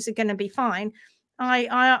 horses are going to be fine.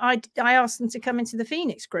 I asked them to come into the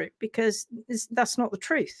Phoenix group, because that's not the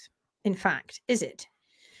truth, in fact, is it?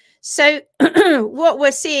 So what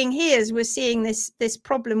we're seeing here is we're seeing this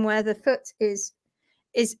problem where the foot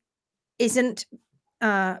isn't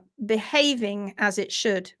behaving as it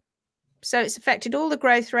should. So it's affected all the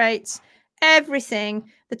growth rates,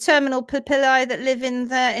 everything, the terminal papillae that live in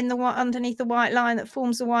the underneath the white line that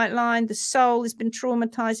forms the white line. The sole has been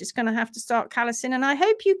traumatized. It's going to have to start callousing. And I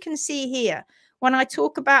hope you can see here, when I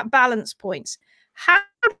talk about balance points, how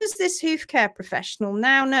does this hoof care professional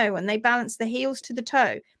now know when they balance the heels to the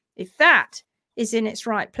toe if that is in its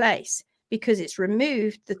right place? Because it's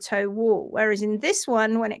removed the toe wall. Whereas in this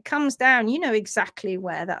one, when it comes down, you know exactly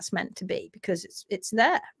where that's meant to be, because it's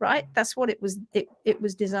there, right? That's what it was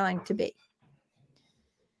designed to be.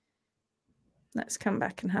 Let's come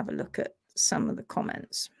back and have a look at some of the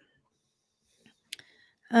comments.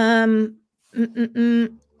 Well,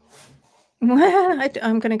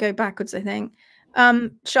 I'm going to go backwards, I think.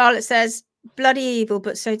 Charlotte says, bloody evil,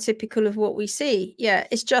 but so typical of what we see. Yeah,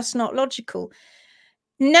 it's just not logical.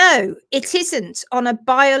 No, it isn't on a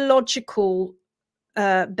biological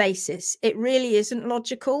basis. It really isn't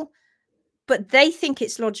logical, but they think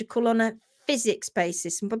it's logical on a physics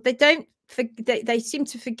basis. And what they seem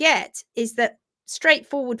to forget is that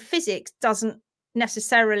straightforward physics doesn't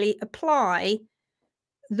necessarily apply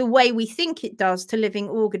the way we think it does to living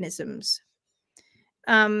organisms,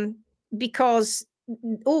 because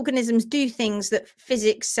organisms do things that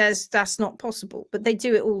physics says that's not possible, but they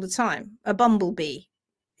do it all the time. A bumblebee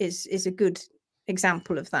is a good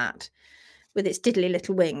example of that, with its diddly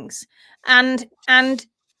little wings. And oh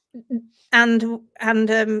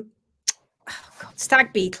God,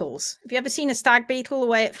 stag beetles. Have you ever seen a stag beetle, the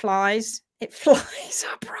way it flies? It flies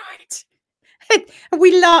upright. We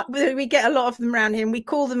get a lot of them around here, and we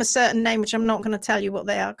call them a certain name, which I'm not going to tell you what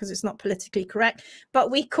they are because it's not politically correct, but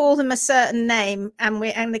we call them a certain name, and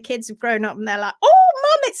the kids have grown up and they're like, oh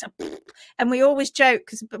mum, it's a, and we always joke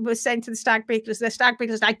because we're saying to the stag beetles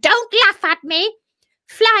like, don't laugh at me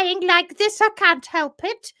flying like this, I can't help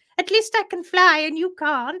it, at least I can fly and you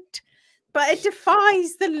can't. But it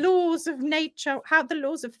defies the laws of nature, the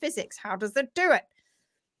laws of physics. How does it do it?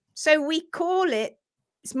 So we call it,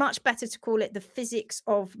 it's much better to call it the physics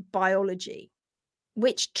of biology,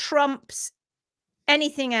 which trumps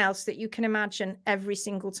anything else that you can imagine every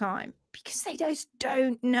single time, because they just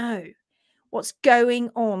don't know what's going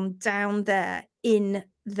on down there in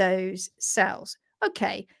those cells.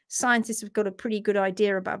 Okay, scientists have got a pretty good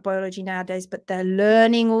idea about biology nowadays, but they're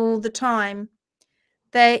learning all the time.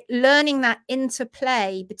 They're learning that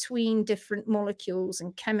interplay between different molecules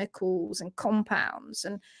and chemicals and compounds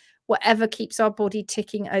and whatever keeps our body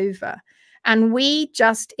ticking over, and we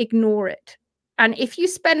just ignore it. And if you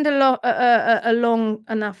spend a long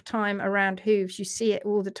enough time around hooves, you see it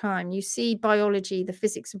all the time. You see biology, the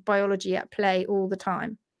physics of biology at play all the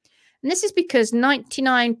time. And this is because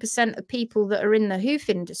 99% of people that are in the hoof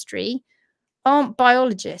industry aren't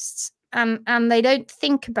biologists, and they don't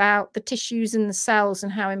think about the tissues and the cells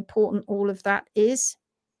and how important all of that is.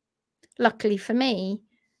 Luckily for me,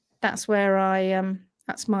 that's where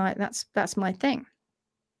that's my thing.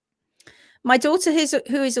 My daughter,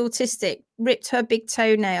 who is autistic, ripped her big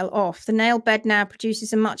toenail off. The nail bed now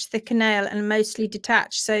produces a much thicker nail and mostly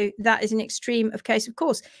detached. So that is an extreme of case, of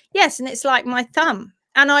course. Yes, and it's like my thumb.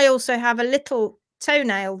 And I also have a little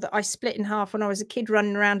toenail that I split in half when I was a kid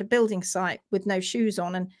running around a building site with no shoes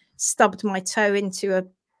on, and stubbed my toe into a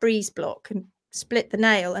breeze block and split the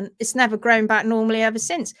nail. And it's never grown back normally ever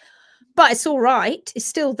since. But it's all right. It's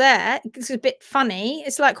still there. It's a bit funny.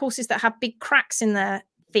 It's like horses that have big cracks in their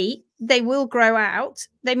feet. They will grow out.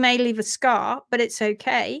 They may leave a scar, but it's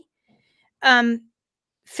okay.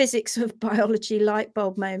 Physics of biology light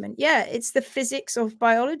bulb moment. Yeah, it's the physics of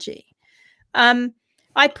biology.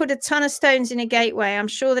 I put a ton of stones in a gateway. I'm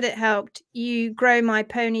sure that it helped you grow my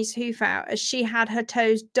pony's hoof out, as she had her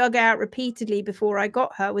toes dug out repeatedly before I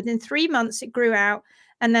got her. Within 3 months, it grew out.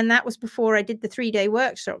 And then that was before I did the 3-day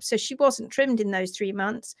workshop. So she wasn't trimmed in those 3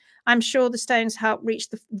 months. I'm sure the stones helped reach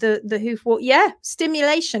the hoof wall. Yeah,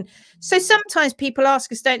 stimulation. So sometimes people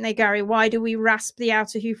ask us, don't they, Gary, why do we rasp the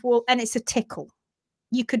outer hoof wall? And it's a tickle.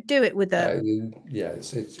 You could do it with a... yeah,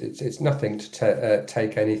 it's nothing to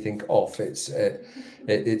take anything off. It's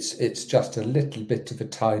just a little bit of a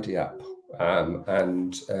tidy up.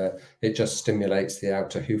 And it just stimulates the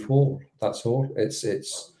outer hoof wall. That's all.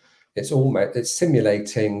 It's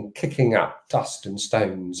simulating kicking up dust and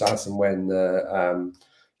stones as and when the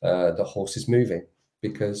horse is moving,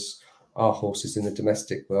 because our horses in the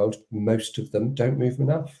domestic world, most of them don't move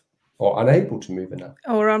enough, or unable to move enough,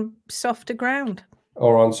 or on softer ground.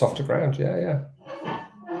 Or on softer ground, yeah.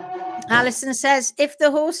 Alison says, if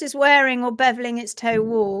the horse is wearing or beveling its toe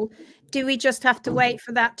wall, do we just have to wait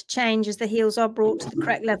for that to change as the heels are brought to the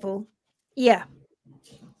correct level? Yeah.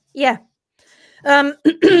 Yeah.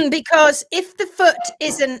 Because if the foot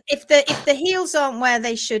isn't, if the heels aren't where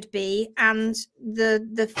they should be and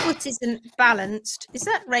the foot isn't balanced, is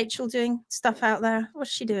that Rachel doing stuff out there?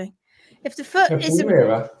 What's she doing? If the foot isn't,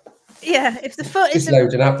 yeah, if the foot isn't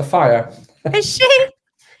loading up the fire, is she?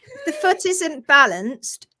 If the foot isn't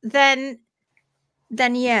balanced, then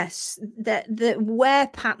yes, the wear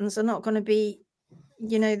patterns are not going to be,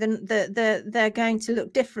 you know, they're going to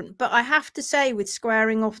look different. But I have to say, with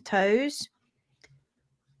squaring off toes,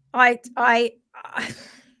 I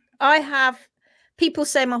have people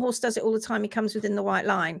say my horse does it all the time. He comes within the white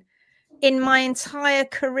line. In my entire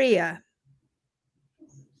career,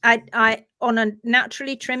 I on a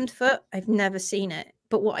naturally trimmed foot, I've never seen it.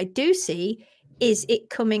 But what I do see is it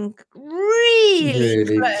coming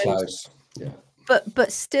really close. Yeah.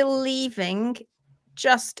 But still leaving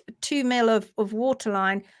just 2 mil of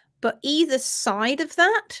waterline. But either side of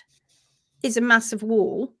that is a massive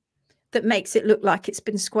wall that makes it look like it's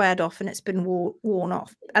been squared off and it's been worn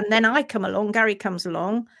off. And then I come along, Gary comes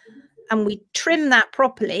along, and we trim that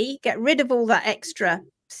properly, get rid of all that extra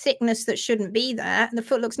thickness that shouldn't be there, and the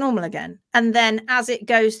foot looks normal again. And then as it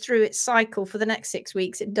goes through its cycle for the next 6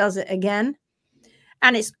 weeks, it does it again.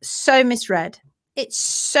 And it's so misread. It's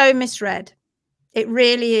so misread. It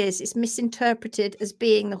really is. It's misinterpreted as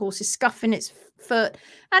being the horse is scuffing its foot.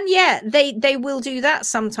 And yeah, they will do that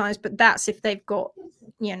sometimes, but that's if they've got,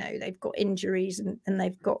 you know, they've got injuries and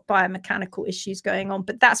they've got biomechanical issues going on.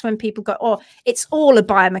 But that's when people go, oh, it's all a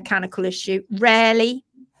biomechanical issue. Rarely.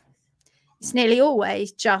 It's nearly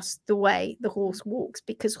always just the way the horse walks,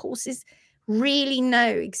 because horses really know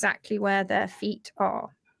exactly where their feet are.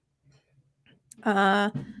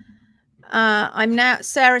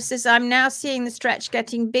 Sarah says, I'm now seeing the stretch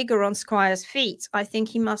getting bigger on Squire's feet. I think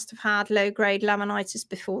he must have had low-grade laminitis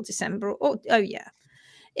before December. Oh, yeah.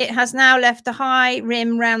 It has now left a high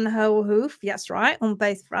rim round the whole hoof. That's right, on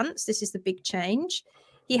both fronts. This is the big change.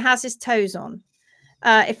 He has his toes on.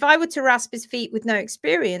 If I were to rasp his feet with no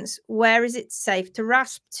experience, where is it safe to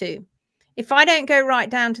rasp to? If I don't go right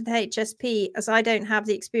down to the HSP, as I don't have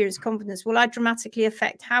the experience confidence, will I dramatically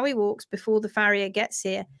affect how he walks before the farrier gets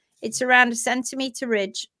here? It's around a centimetre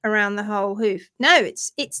ridge around the whole hoof. No,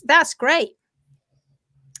 that's great.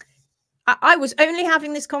 I was only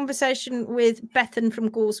having this conversation with Bethan from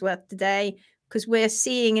Galsworth today, because we're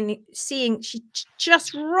seeing she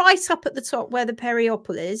just right up at the top where the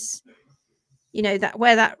periopple is, you know, that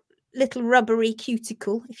where that little rubbery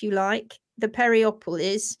cuticle, if you like, the periopple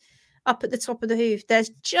is up at the top of the hoof. There's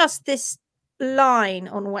just this line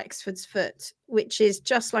on Wexford's foot, which is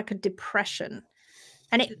just like a depression.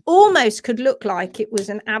 And it almost could look like it was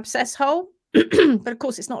an abscess hole, but of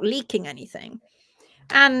course it's not leaking anything.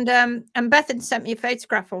 And Bethan sent me a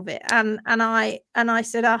photograph of it, and I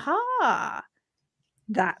said, aha,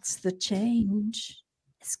 that's the change.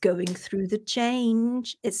 It's going through the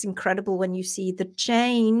change. It's incredible when you see the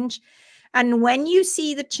change. And when you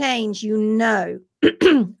see the change, you know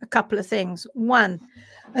a couple of things. One,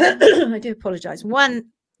 I do apologize. One,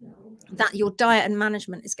 that your diet and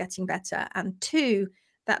management is getting better. And two,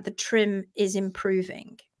 that the trim is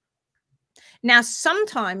improving. Now,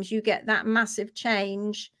 sometimes you get that massive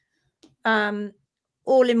change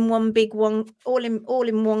all in one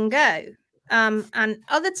go. And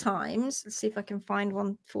other times, let's see if I can find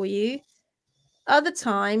one for you. Other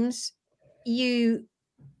times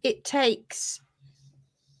it takes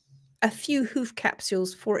a few hoof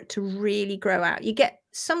capsules for it to really grow out. You get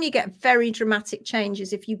very dramatic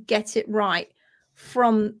changes if you get it right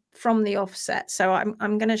from the offset. So I'm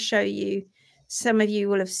going to show you. Some of you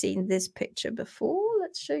will have seen this picture before.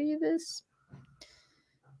 Let's show you this.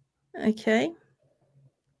 Okay.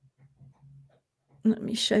 Let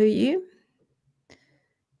me show you.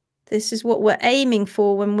 This is what we're aiming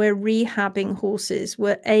for when we're rehabbing horses.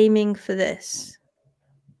 We're aiming for this.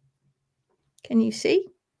 Can you see?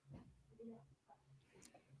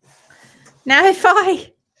 Now, if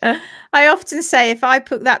I often say, if I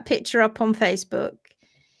put that picture up on Facebook,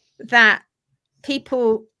 that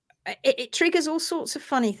people, it triggers all sorts of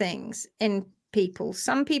funny things in people.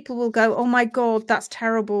 Some people will go, oh my God, that's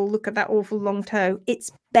terrible. Look at that awful long toe.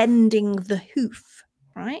 It's bending the hoof,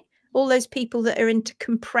 right? All those people that are into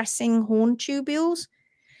compressing horn tubules,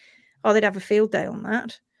 oh, they'd have a field day on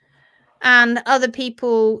that. And other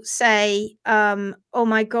people say, oh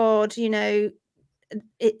my God, you know,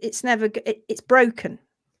 it's broken.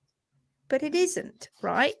 But it isn't,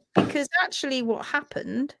 right? Because actually what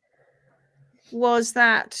happened was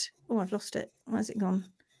that, oh, I've lost it. Where's it gone?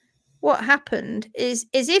 what happened is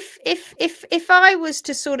if I was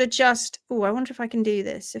to sort of just, oh, I wonder if I can do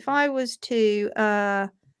this. If I was just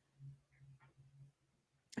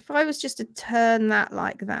to turn that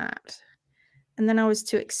like that, and then I was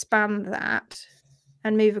to expand that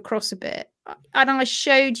and move across a bit, and I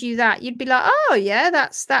showed you that, you'd be like, oh yeah,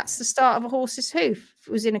 that's the start of a horse's hoof. If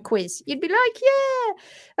it was in a quiz, you'd be like, yeah,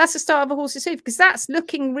 that's the start of a horse's hoof, because that's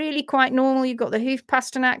looking really quite normal. You've got the hoof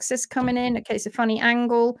pastern axis coming in. Okay, it's a funny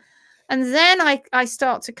angle. And then I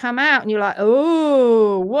start to come out, and you're like,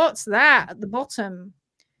 oh, what's that at the bottom?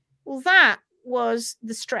 Well, that was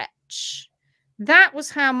the stretch. That was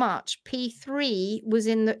how much P3 was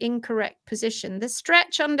in the incorrect position. The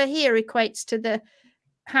stretch under here equates to the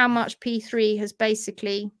how much P3 has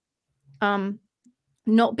basically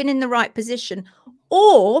not been in the right position,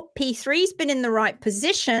 or P3's been in the right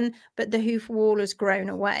position, but the hoof wall has grown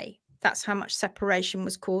away. That's how much separation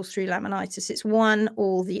was caused through laminitis. It's one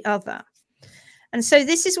or the other. And so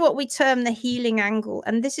this is what we term the healing angle.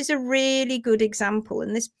 And this is a really good example.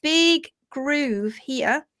 And this big groove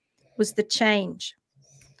here was the change.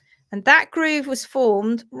 And that groove was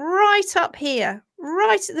formed right up here,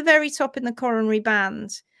 right at the very top in the coronary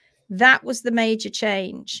band. That was the major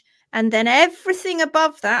change. And then everything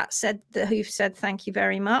above that, said the hoof said, thank you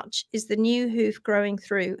very much, is the new hoof growing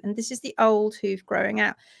through. And this is the old hoof growing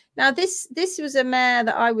out. Now, this was a mare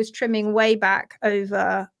that I was trimming way back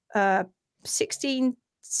over 16,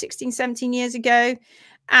 17 years ago.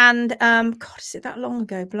 And God, is it that long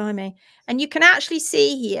ago? Blimey. And you can actually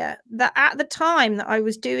see here that at the time that I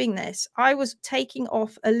was doing this, I was taking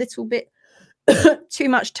off a little bit too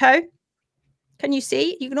much toe. Can you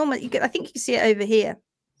see? You can almost, I think you can see it over here.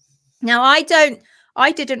 Now, I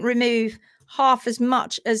didn't remove half as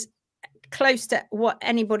much as close to what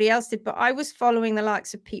anybody else did, but I was following the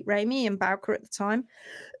likes of Pete Ramey and Bowker at the time.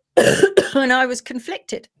 And I was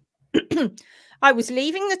conflicted. I was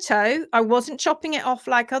leaving the toe. I wasn't chopping it off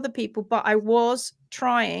like other people, but I was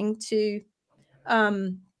trying to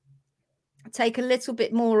take a little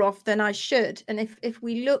bit more off than I should. And if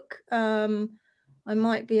we look, I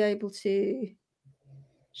might be able to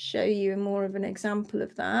show you more of an example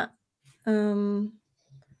of that.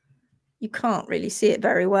 You can't really see it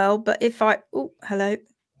very well, but if I, oh, hello,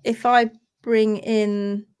 if I bring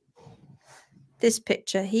in this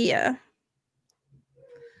picture here,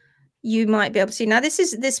 you might be able to see. Now,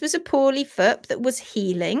 this was a poorly foot that was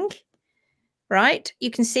healing, right?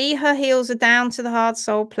 You can see her heels are down to the hard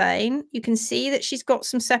sole plane. You can see that she's got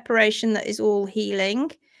some separation that is all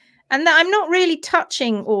healing, and that I'm not really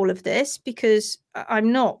touching all of this because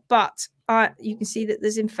I'm not, but you can see that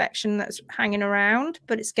there's infection that's hanging around,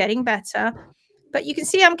 but it's getting better. But you can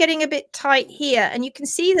see I'm getting a bit tight here, and you can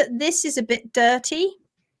see that this is a bit dirty.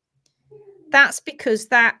 That's because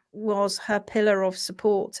that was her pillar of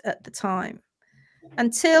support at the time.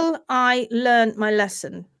 Until I learned my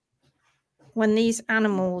lesson, when these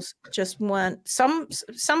animals just weren't, some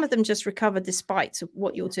of them just recover despite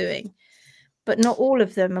what you're doing, but not all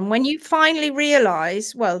of them. And when you finally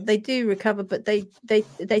realize, well, they do recover, but they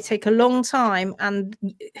take a long time, and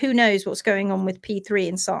who knows what's going on with P3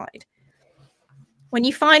 inside. When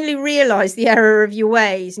you finally realize the error of your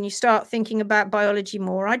ways and you start thinking about biology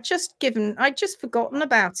more, I'd just forgotten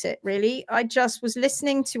about it, really. I just was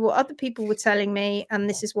listening to what other people were telling me, and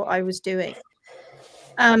this is what I was doing.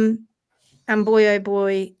 And boy, oh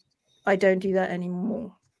boy, I don't do that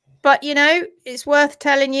anymore. But, you know, it's worth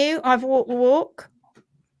telling you, I've walked the walk.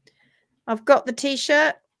 I've got the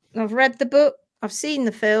T-shirt. I've read the book. I've seen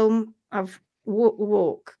the film. I've walked the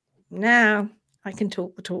walk. Now I can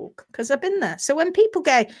talk the talk because I've been there. So when people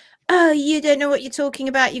go, oh, you don't know what you're talking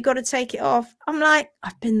about, you've got to take it off, I'm like,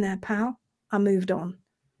 I've been there, pal. I moved on.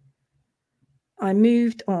 I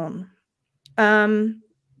moved on.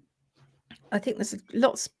 I think there's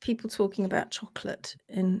lots of people talking about chocolate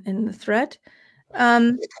in the thread.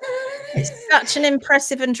 It's such an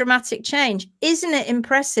impressive and dramatic change. Isn't it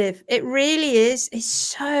impressive? It really is. It's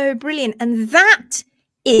so brilliant. And that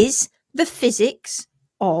is the physics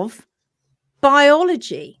of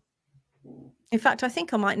biology. In fact, I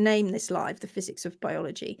think I might name this live the physics of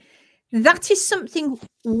biology. That is something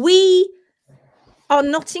we are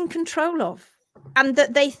not in control of, and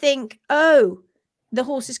that they think, oh, the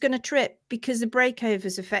horse is going to trip because the breakover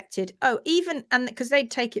is affected. Oh, and because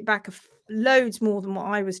they'd take it back loads more than what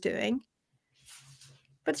I was doing.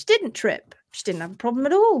 But she didn't trip. She didn't have a problem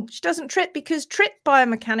at all. She doesn't trip because trip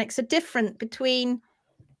biomechanics are different between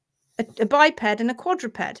a biped and a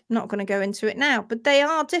quadruped. I'm not going to go into it now, but they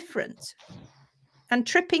are different. And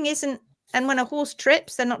tripping isn't, and when a horse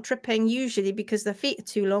trips, they're not tripping usually because their feet are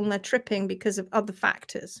too long. They're tripping because of other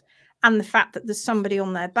factors. and the fact that there's somebody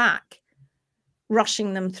on their back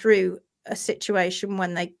rushing them through a situation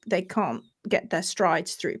when they can't get their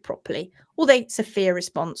strides through properly, or it's a fear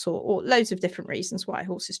response, or loads of different reasons why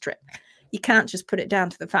horses trip. You can't just put it down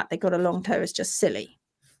to the fact they got a long toe. It's just silly.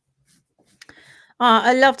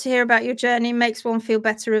 I love to hear about your journey. Makes one feel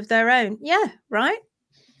better of their own. Yeah, right.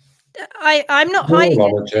 I'm not hiding it.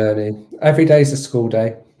 We're on a journey. Every day's a school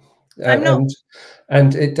day.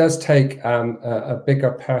 And it does take a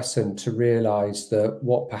bigger person to realize that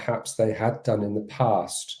what perhaps they had done in the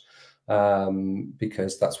past,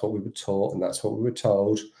 because that's what we were taught and that's what we were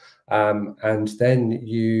told. And then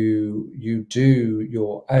you do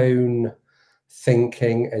your own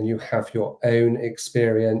thinking and you have your own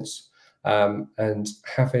experience, and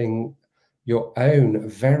having your own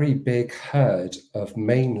very big herd of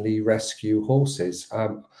mainly rescue horses.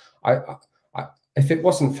 If it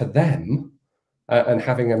wasn't for them and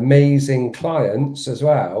having amazing clients as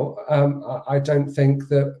well, I don't think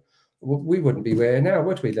that we wouldn't be here now,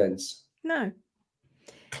 would we, Linz? No.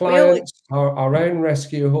 Clients, our own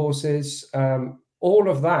rescue horses, all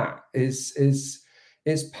of that is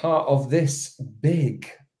part of this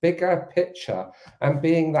bigger picture, and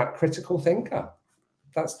being that critical thinker.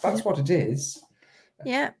 That's what it is.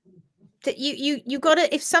 Yeah. That you got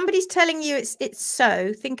to, if somebody's telling you it's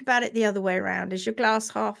so, think about it the other way around. Is your glass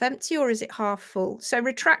half empty or is it half full? So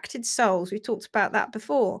retracted souls, we talked about that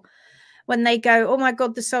before. When they go, oh my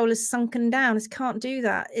God, the soul is sunken down. It can't do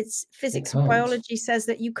that. It's physics and biology says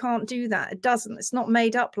that you can't do that. It doesn't. It's not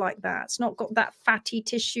made up like that. It's not got that fatty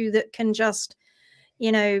tissue that can just,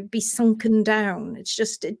 you know, be sunken down. It's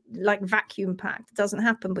just like vacuum packed. It doesn't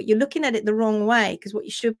happen. But you're looking at it the wrong way, because what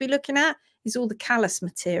you should be looking at is all the callus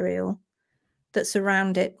material that's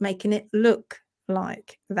around it, making it look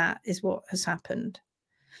like that is what has happened.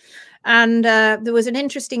 And there was an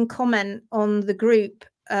interesting comment on the group,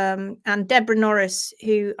 and Deborah Norris,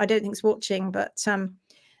 who I don't think is watching, but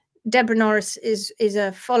Deborah Norris is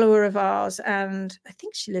a follower of ours, and I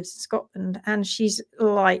think she lives in Scotland, and she's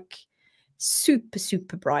like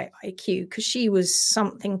super bright IQ, because she was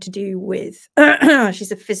something to do with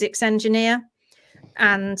she's a physics engineer,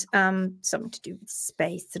 and something to do with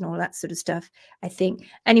space and all that sort of stuff, I think.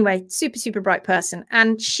 Anyway, super bright person,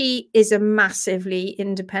 and she is a massively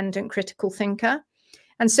independent critical thinker.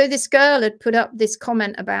 And so this girl had put up this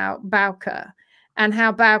comment about Bowker, and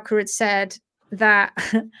how Bowker had said that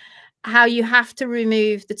how you have to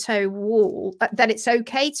remove the toe wall, that it's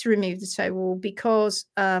okay to remove the toe wall because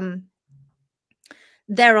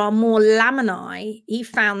there are more laminae. He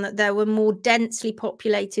found that there were more densely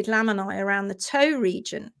populated laminae around the toe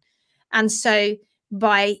region. And so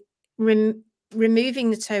by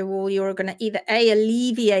removing the toe wall, you're going to either A,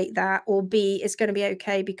 alleviate that, or B, it's going to be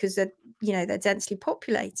okay because they're, you know, they're densely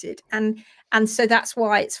populated. And so that's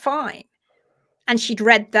why it's fine. And she'd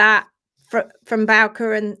read that from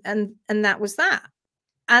Bowker, and that was that.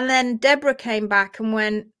 And then Deborah came back and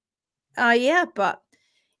went, oh yeah, but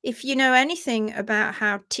if you know anything about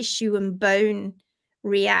how tissue and bone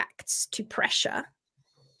reacts to pressure,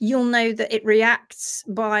 you'll know that it reacts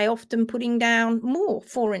by often putting down more,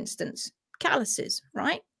 for instance, calluses,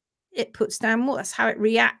 right? It puts down more. That's how it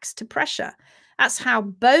reacts to pressure. That's how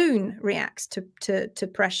bone reacts to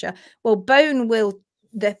pressure. Well, bone will,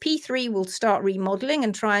 the P3 will start remodeling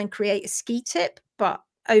and try and create a ski tip. But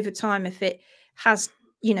over time, if it has,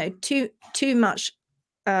 you know, too much,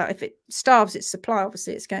 if it starves its supply,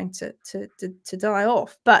 obviously it's going to die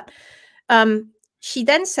off. But she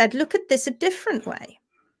then said, look at this a different way.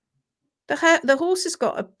 The horse has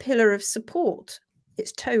got a pillar of support,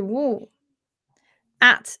 its toe wall,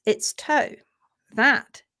 at its toe.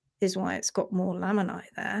 That is why it's got more laminae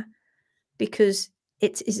there, because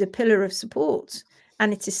it is a pillar of support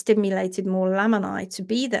and it has stimulated more laminae to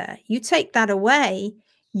be there. You take that away,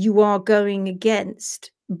 you are going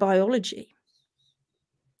against biology.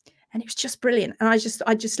 And it was just brilliant. And I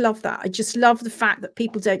just love that. I just love the fact that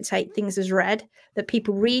people don't take things as read, that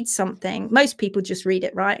people read something. Most people just read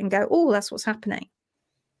it, right, and go, oh, that's what's happening.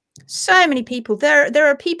 So many people. There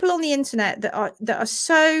are people on the internet that are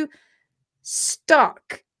so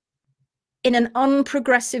stuck in an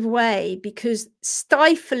unprogressive way, because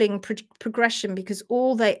stifling progression, because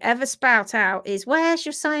all they ever spout out is, where's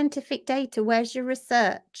your scientific data? Where's your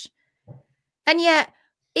research? And yet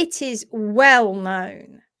it is well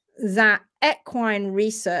known that equine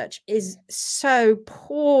research is so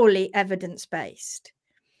poorly evidence-based.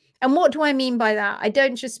 And what do I mean by that? I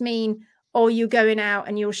don't just mean, oh, you're going out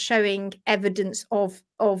and you're showing evidence of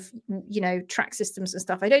you know, track systems and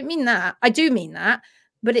stuff. I don't mean that. I do mean that,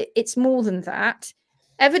 but it's more than that.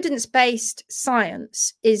 evidence-based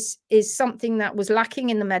science is something that was lacking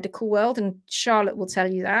in the medical world, and Charlotte will tell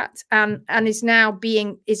you that, and is now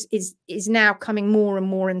now coming more and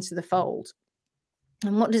more into the fold.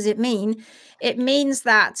 And what does it mean? It means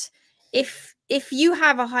that if you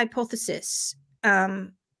have a hypothesis, a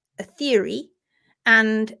theory,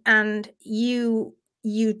 and you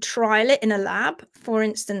trial it in a lab, for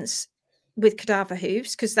instance, with cadaver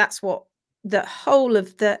hooves, because that's what the whole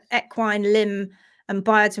of the equine limb and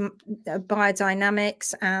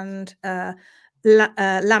biodynamics and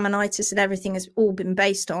laminitis and everything has all been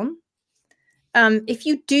based on. If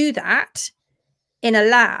you do that in a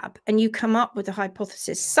lab and you come up with a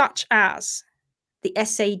hypothesis such as the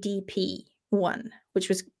SADP1, which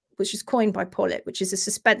was coined by Pollitt, which is a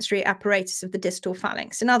suspensory apparatus of the distal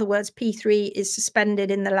phalanx. In other words, P3 is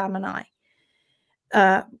suspended in the laminae.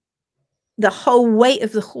 The whole weight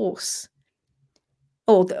of the horse,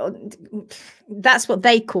 or that's what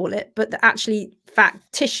they call it, but actually,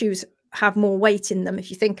 tissues have more weight in them, if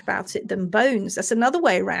you think about it, than bones. That's another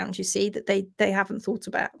way around, you see, that they haven't thought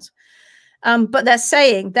about. But they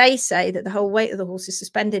say that the whole weight of the horse is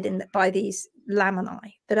suspended by these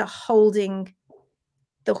laminae that are holding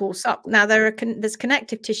the horse up. Now, there's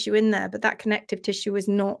connective tissue in there, but that connective tissue is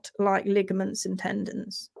not like ligaments and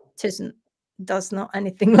tendons. It does not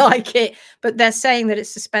anything like it, but they're saying that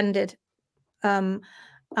it's suspended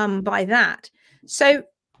by that. So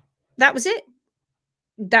that was it.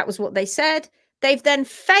 That was what they said. They've then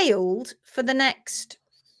failed for the next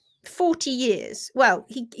 40 years. Well,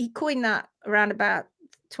 he coined that around about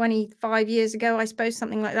 25 years ago, I suppose,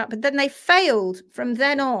 something like that. But then they failed from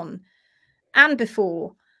then on and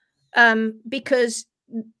before, because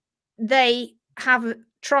they have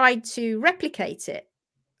tried to replicate it.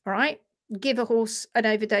 All right, give a horse an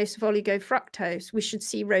overdose of oligofructose, we should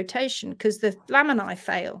see rotation, because the laminae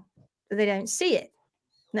fail. They don't see it.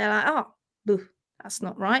 And they're like, oh, boo, that's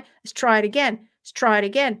not right. Let's try it again. Let's try it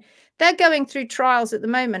again. They're going through trials at the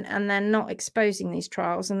moment, and they're not exposing these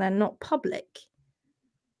trials, and they're not public.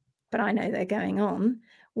 But I know they're going on,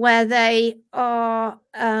 where they are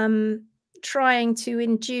trying to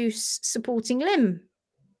induce supporting limb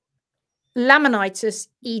laminitis,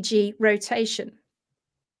 e.g. rotation.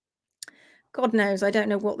 God knows, I don't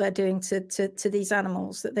know what they're doing to these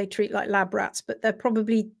animals that they treat like lab rats, but they're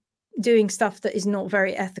probably doing stuff that is not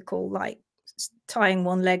very ethical, like tying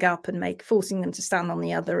one leg up and forcing them to stand on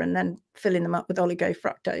the other, and then filling them up with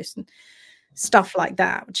oligofructose and stuff like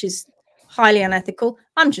that, which is highly unethical.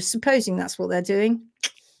 I'm just supposing that's what they're doing,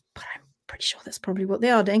 but I'm pretty sure that's probably what they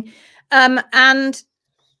are doing. And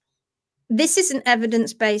this isn't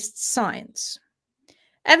evidence-based science.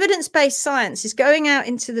 Evidence-based science is going out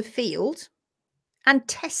into the field and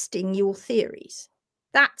testing your theories.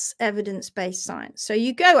 That's evidence-based science. So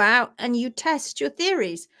you go out and you test your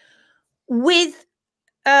theories with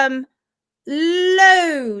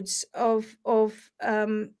loads of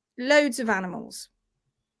animals.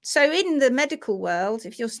 So in the medical world,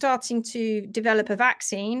 if you're starting to develop a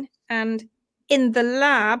vaccine and in the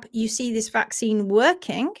lab you see this vaccine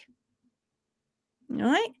working,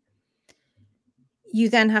 right, you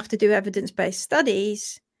then have to do evidence-based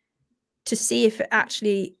studies to see if it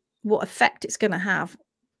actually, what effect it's going to have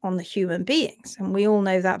on the human beings. And we all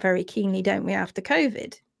know that very keenly, don't we, after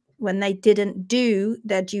COVID, when they didn't do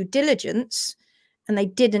their due diligence, and they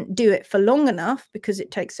didn't do it for long enough, because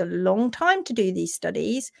it takes a long time to do these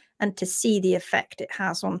studies and to see the effect it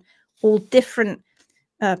has on all different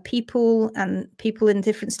people, and people in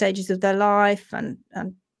different stages of their life, and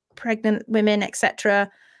pregnant women,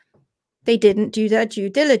 etc. They didn't do their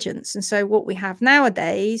due diligence. And so what we have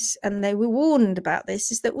nowadays, and they were warned about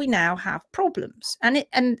this, is that we now have problems. And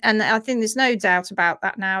I think there's no doubt about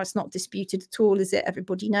that now. It's not disputed at all, is it?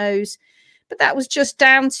 Everybody knows. But that was just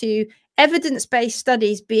down to evidence-based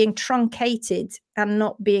studies being truncated and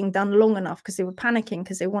not being done long enough, because they were panicking,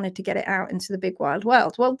 because they wanted to get it out into the big wild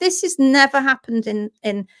world. Well, this has never happened in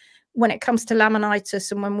when it comes to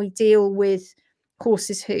laminitis, and when we deal with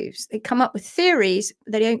horses' hooves. They come up with theories,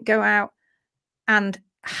 but they don't go out and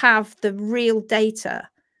have the real data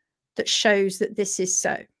that shows that this is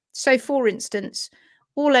so. So, for instance,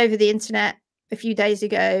 all over the internet a few days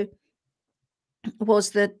ago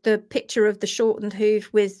was the picture of the shortened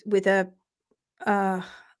hoof with a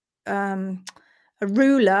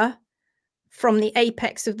ruler from the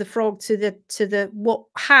apex of the frog to the what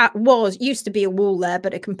used to be a wall there,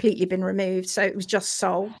 but it completely been removed, so it was just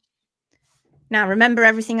sole. Now, remember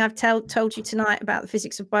everything I've told you tonight about the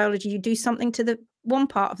physics of biology. You do something to the one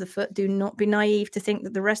part of the foot, do not be naive to think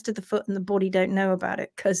that the rest of the foot and the body don't know about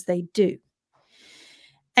it, because they do.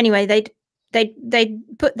 Anyway, they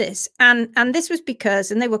put this, and this was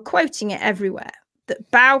because, and they were quoting it everywhere, that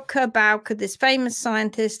Bowker, this famous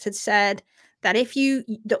scientist, had said that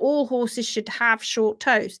that all horses should have short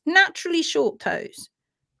toes. Naturally short toes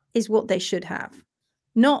is what they should have,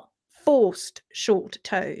 not forced short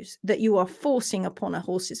toes that you are forcing upon a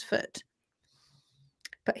horse's foot.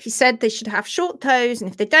 But he said they should have short toes,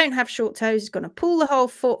 and if they don't have short toes, he's going to pull the whole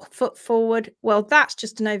foot forward. Well, that's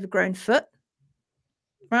just an overgrown foot,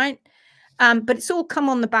 right? But it's all come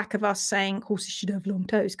on the back of us saying horses should have long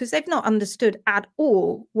toes, because they've not understood at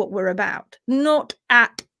all what we're about. Not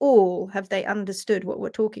at all have they understood what we're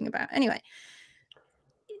talking about. Anyway,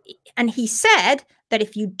 and he said that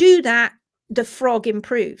if you do that, the frog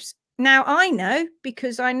improves. Now, I know,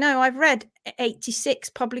 because I know I've read 86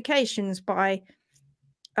 publications by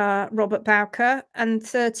Robert Bowker, and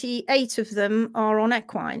 38 of them are on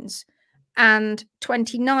equines, and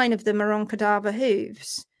 29 of them are on cadaver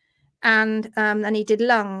hooves. And he did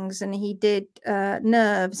lungs, and he did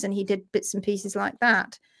nerves, and he did bits and pieces like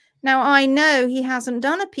that. Now, I know he hasn't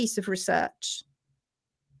done a piece of research,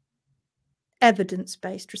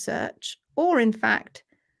 evidence-based research, or in fact,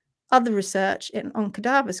 other research on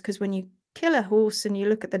cadavers, because when you kill a horse and you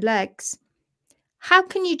look at the legs, how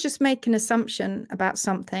can you just make an assumption about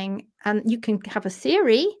something? And you can have a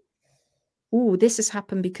theory. Oh, this has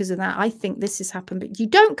happened because of that. I think this has happened. But you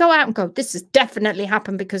don't go out and go, this has definitely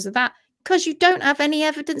happened because of that, because you don't have any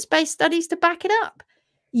evidence-based studies to back it up.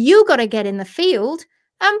 You got to get in the field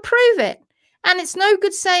and prove it. And it's no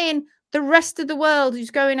good saying the rest of the world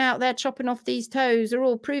who's going out there chopping off these toes are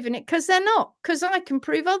all proving it, because they're not, because I can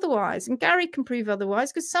prove otherwise, and Gary can prove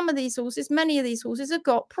otherwise, because some of these horses, many of these horses have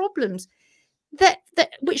got problems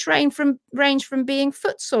which range from being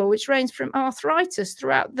footsore, which range from arthritis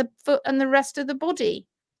throughout the foot and the rest of the body.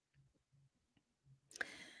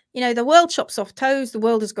 You know, the world chops off toes, the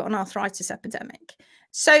world has got an arthritis epidemic.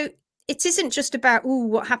 So it isn't just about, ooh,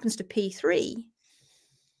 what happens to P3?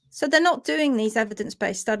 So they're not doing these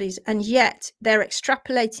evidence-based studies, and yet they're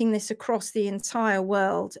extrapolating this across the entire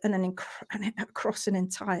world and across an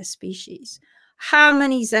entire species. How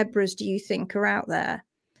many zebras do you think are out there?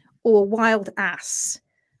 Or wild ass,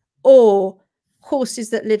 or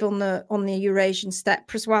horses that live on the Eurasian steppe,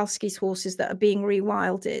 Przewalski's horses that are being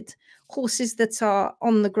rewilded, horses that are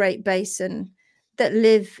on the Great Basin, that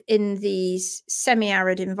live in these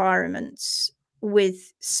semi-arid environments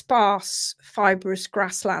with sparse, fibrous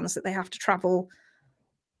grasslands that they have to travel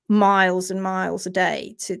miles and miles a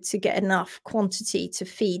day to get enough quantity to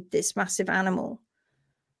feed this massive animal.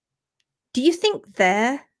 Do you think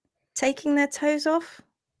they're taking their toes off?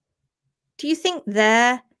 Do you think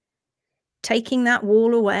they're taking that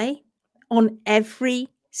wall away on every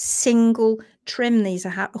single trim? These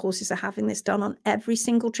horses are having this done on every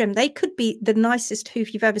single trim. They could be the nicest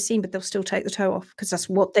hoof you've ever seen, but they'll still take the toe off, because that's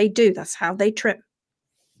what they do. That's how they trim.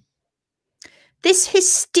 This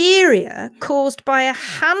hysteria caused by a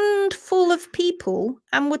handful of people,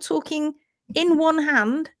 and we're talking in one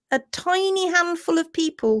hand, a tiny handful of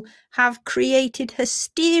people have created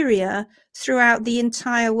hysteria throughout the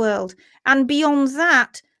entire world. And beyond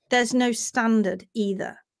that, there's no standard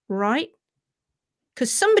either, right?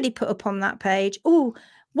 Because somebody put up on that page, oh,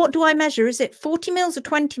 what do I measure? Is it 40 mils or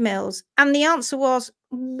 20 mils? And the answer was,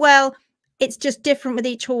 well, it's just different with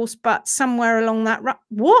each horse, but somewhere along that.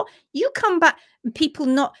 What? You come back,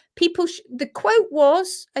 the quote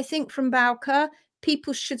was, I think from Bowker,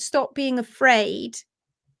 people should stop being afraid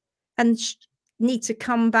and need to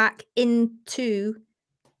come back into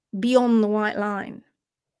beyond the white line.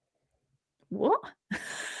 What?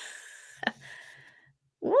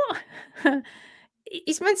 What?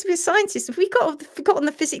 He's meant to be a scientist. Have we forgotten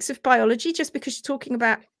the physics of biology just because you're talking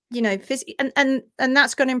about, you know, physics, and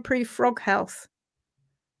that's going to improve frog health?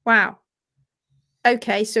 Wow.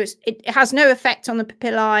 Okay, so it has no effect on the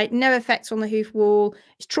papillae, no effect on the hoof wall.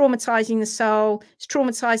 It's traumatizing the sole. It's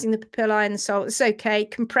traumatizing the papillae and the sole. It's okay.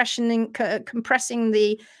 compressing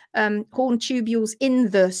the horn tubules in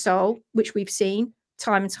the sole, which we've seen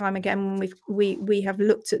time and time again when we have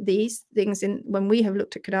looked at these things when we have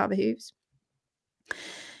looked at cadaver hooves.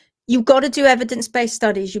 You've got to do evidence-based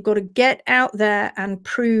studies. You've got to get out there and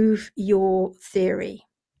prove your theory.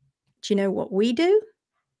 Do you know what we do?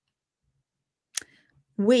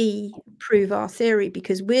 We prove our theory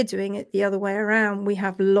because we're doing it the other way around. We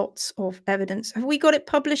have lots of evidence. Have we got it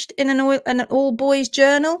published in an all-boys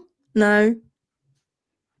journal? No.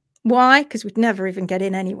 Why? Because we'd never even get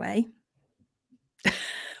in anyway.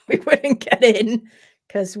 We wouldn't get in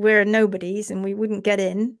because we're nobodies, and we wouldn't get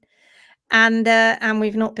in. And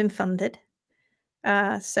we've not been funded.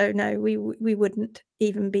 So no, we wouldn't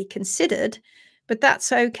even be considered, but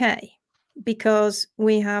that's okay. because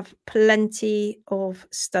we have plenty of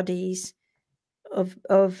studies and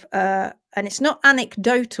it's not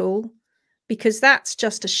anecdotal, because that's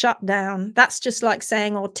just a shutdown. That's just like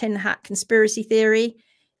saying, oh, tin hat conspiracy theory.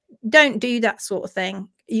 Don't do that sort of thing.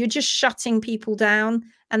 You're just shutting people down,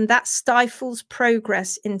 and that stifles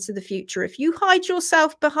progress into the future. If you hide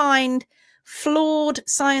yourself behind flawed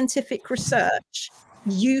scientific research,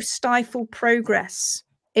 you stifle progress.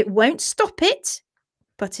 It won't stop it,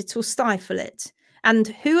 but it will stifle it. And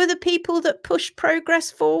who are the people that push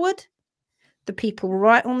progress forward? The people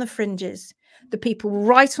right on the fringes, the people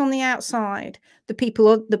right on the outside, the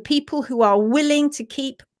people who are willing to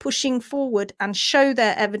keep pushing forward and show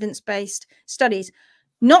their evidence-based studies,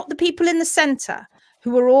 not the people in the center,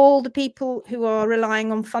 who are all the people who are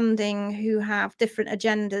relying on funding, who have different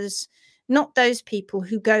agendas, not those people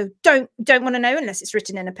who go, don't want to know unless it's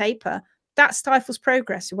written in a paper. That stifles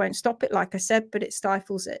progress. It won't stop it, like I said, but it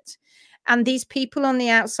stifles it. And these people on the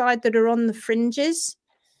outside that are on the fringes,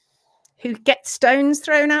 who get stones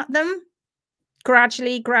thrown at them,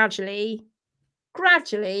 gradually,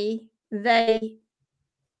 they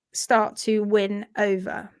start to win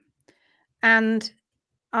over. And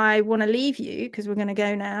I want to leave you, because we're going to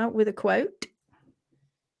go now, with a quote.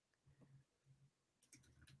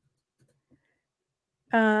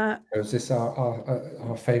 Is this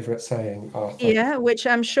our favorite saying, Arthur? Yeah, which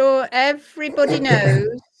I'm sure everybody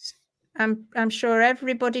knows. I'm sure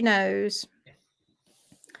everybody knows.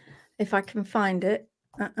 If I can find it.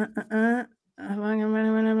 I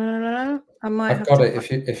might I've got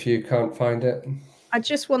it if you can't find it. I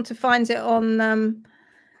just want to find it on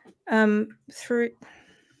through.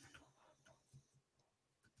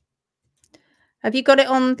 Have you got it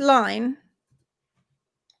online?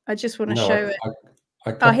 I just want to show it.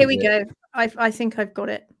 Oh, here we go. I think I've got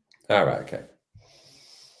it. All right, okay.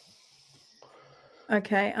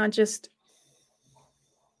 Okay,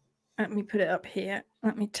 let me put it up here.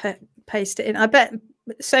 Let me paste it in. I bet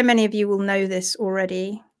so many of you will know this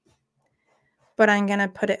already, but I'm going to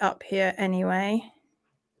put it up here anyway.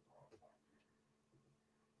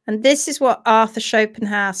 And this is what Arthur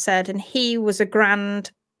Schopenhauer said, and he was a grand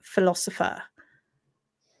philosopher.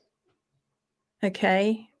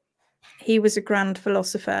 Okay, he was a grand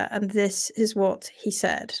philosopher, and this is what he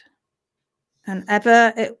said. And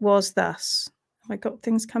ever it was thus. Have I got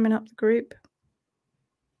things coming up the group?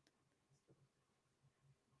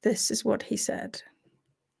 This is what he said.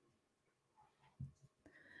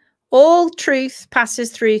 All truth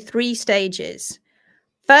passes through 3 stages.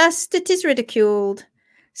 First, it is ridiculed.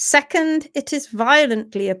 Second, it is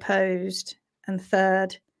violently opposed. And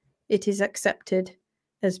third, it is accepted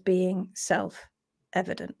as being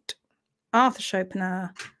self-evident. Arthur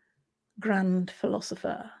Schopenhauer, grand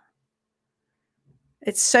philosopher.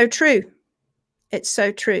 It's so true. It's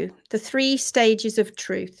so true. The 3 stages of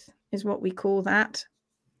truth is what we call that.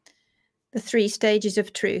 The 3 stages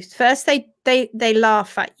of truth. First, they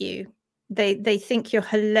laugh at you. They think you're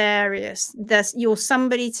hilarious. You're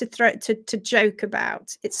somebody to joke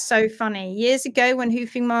about. It's so funny. Years ago, when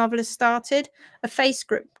Hoofing Marvelous started, a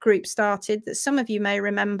Facebook group started that some of you may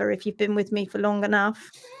remember if you've been with me for long enough,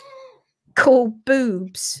 called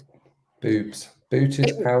Boobs. Boobs.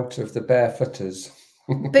 Booted out of the barefooters.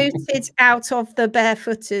 Booted out of the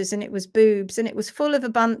barefooters, and it was boobs, and it was full of a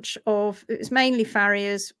bunch of, it was mainly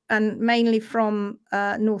farriers and mainly from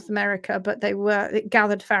North America, but it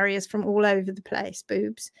gathered farriers from all over the place,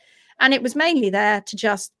 boobs, and it was mainly there to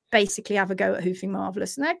just basically have a go at Hoofing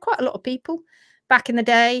Marvelous. And there had quite a lot of people back in the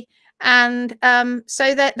day, and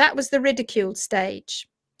so that was the ridiculed stage.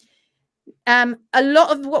 A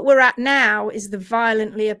lot of what we're at now is the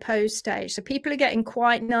violently opposed stage. So people are getting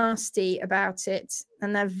quite nasty about it,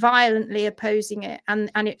 and they're violently opposing it, and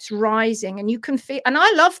it's rising, and you can feel, and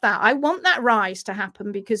I love that. I want that rise to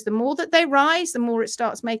happen, because the more that they rise, the more it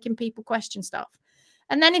starts making people question stuff.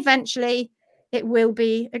 And then eventually it will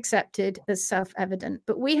be accepted as self-evident.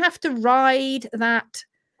 But we have to ride that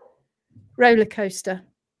roller coaster,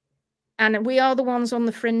 and we are the ones on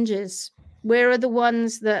the fringes. We're the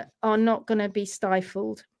ones that are not going to be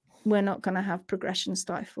stifled. We're not going to have progression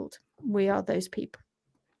stifled. We are those people.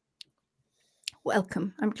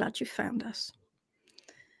 Welcome. I'm glad you found us.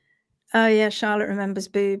 Oh, yeah, Charlotte remembers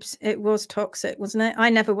boobs. It was toxic, wasn't it? I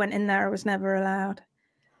never went in there. I was never allowed.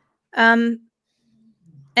 And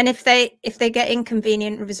if they get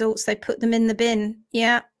inconvenient results, they put them in the bin.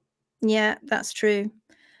 Yeah, that's true.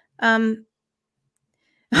 I'm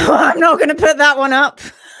not going to put that one up.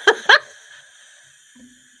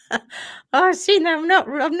 I've seen them. I'm not.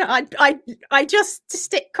 I just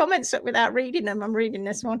stick comments up without reading them. I'm reading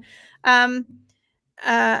this one.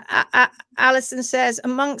 Alison says,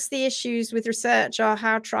 amongst the issues with research are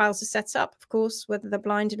how trials are set up, of course, whether they're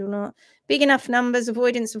blinded or not. Big enough numbers,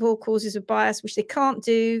 avoidance of all causes of bias, which they can't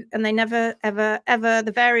do, and they never, ever,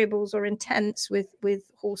 the variables are intense with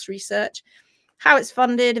horse research. How it's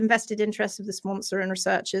funded, invested interest of the sponsor and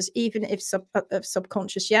researchers, even if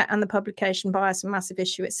subconscious yet, and the publication bias, a massive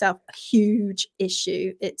issue itself, a huge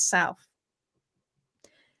issue itself.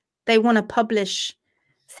 They want to publish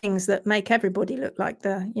things that make everybody look like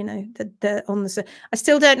they're on the. I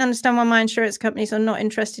still don't understand why my insurance companies are not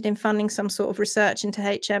interested in funding some sort of research into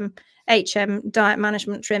HM diet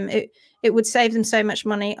management trim. It would save them so much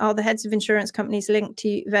money. Are the heads of insurance companies linked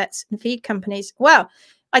to vets and feed companies? Well,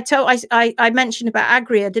 I mentioned about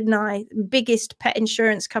Agria, didn't I? Biggest pet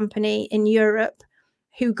insurance company in Europe,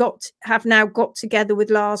 who have now got together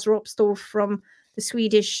with Lars Ropsdorff from the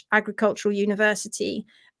Swedish Agricultural University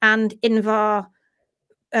and Invar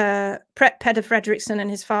Peder Fredriksson and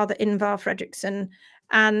his father Invar Fredriksson,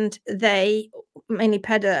 and they mainly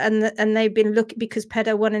Peder, and they've been looking, because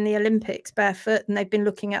Peder won in the Olympics barefoot, and they've been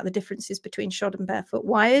looking at the differences between shod and barefoot.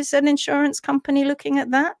 Why is an insurance company looking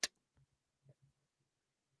at that?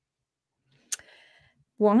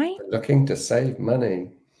 Why? Looking to save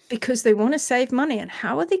money. Because they want to save money. And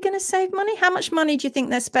how are they going to save money? How much money do you think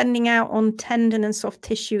they're spending out on tendon and soft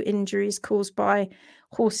tissue injuries caused by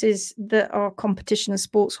horses that are competition and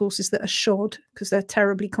sports horses that are shod because they're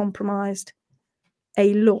terribly compromised?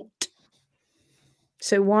 A lot.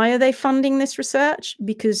 So why are they funding this research?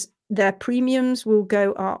 Because their premiums will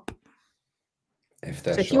go up if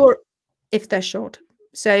they're shod. If they're shod.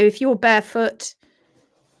 So if you're barefoot,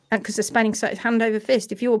 and because they're spending so hand over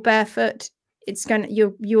fist, if you're barefoot, it's going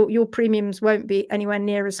to, your premiums won't be anywhere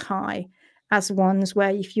near as high as ones where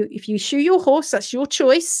if you shoe your horse, that's your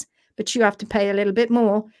choice, but you have to pay a little bit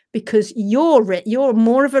more because you're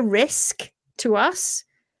more of a risk to us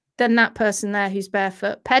than that person there who's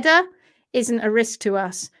barefoot. Peder isn't a risk to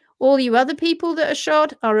us. All you other people that are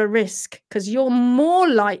shod are a risk because you're more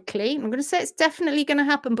likely, I'm going to say it's definitely going to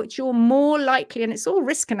happen, but you're more likely, and it's all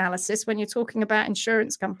risk analysis when you're talking about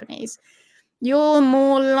insurance companies, you're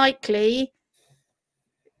more likely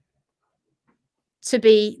to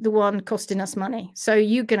be the one costing us money. So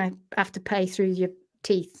you're going to have to pay through your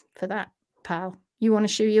teeth for that, pal. You want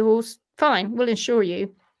to shoe your horse? Fine, we'll insure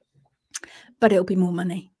you, but it'll be more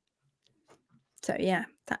money. So yeah,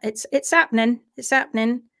 it's happening. It's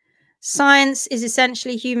happening. Science is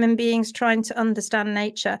essentially human beings trying to understand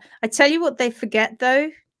nature. I tell you what they forget though,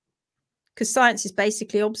 because science is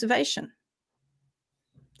basically observation.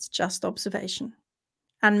 It's just observation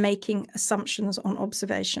and making assumptions on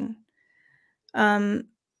observation. I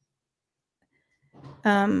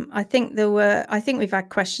think we've had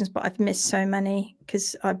questions, but I've missed so many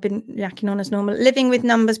because I've been yakking on as normal. Living with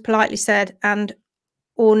numbers, politely said,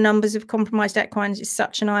 or numbers of compromised equines is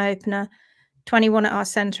such an eye-opener. 21 at our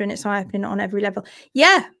centre, and it's eye-opening on every level.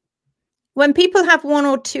 Yeah. When people have 1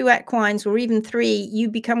 or 2 equines or even 3,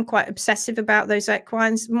 you become quite obsessive about those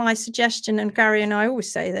equines. My suggestion, and Gary and I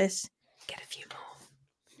always say this, get a few more.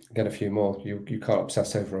 Get a few more. You can't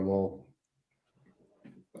obsess over them all.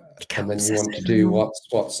 And then you want to do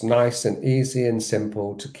what's nice and easy and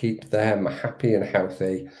simple to keep them happy and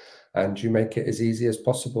healthy. And you make it as easy as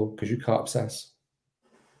possible because you can't obsess.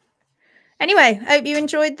 Anyway, hope you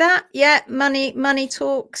enjoyed that. Yeah, money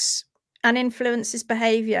talks and influences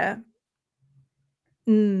behavior.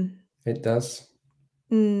 It does.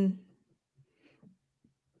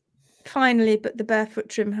 Finally, but the barefoot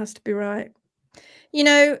trim has to be right. You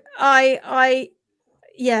know,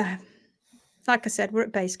 yeah, like I said, we're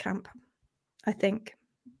at base camp. I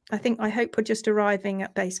hope we're just arriving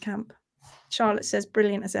at base camp. Charlotte says,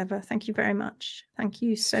 brilliant as ever. Thank you very much. Thank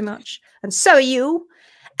you so much. And so are you.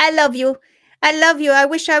 I love you. I love you. I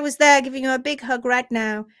wish I was there giving you a big hug right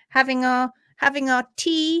now, having our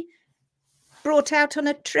tea brought out on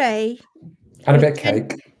a tray. And a bit of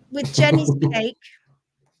cake. With Jenny's cake.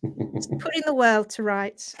 It's putting the world to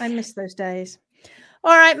rights. I miss those days.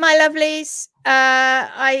 All right, my lovelies.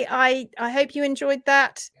 I hope you enjoyed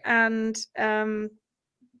that. And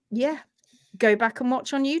yeah, go back and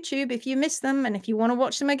watch on YouTube if you missed them. And if you want to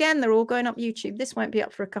watch them again, they're all going up YouTube. This won't be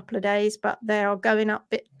up for a couple of days, but they are going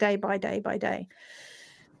up day by day by day.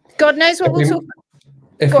 God knows what we'll talk about.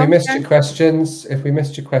 If we missed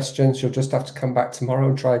your questions, you'll just have to come back tomorrow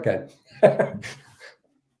and try again.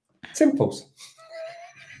 Simples.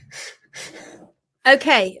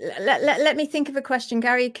 Okay, let me think of a question.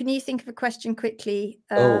 Gary, can you think of a question quickly?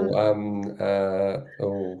 Oh,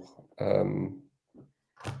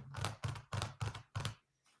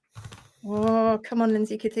 come on,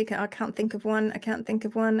 Lindsay, you could think. I can't think of one.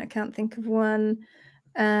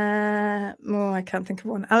 Oh, I can't think of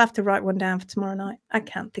one. I'll have to write one down for tomorrow night. I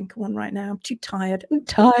can't think of one right now. I'm too tired. I'm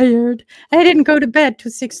tired. I didn't go to bed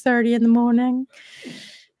till 6:30 in the morning.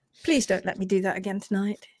 Please don't let me do that again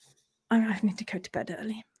tonight. I need to go to bed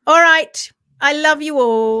early. All right. I love you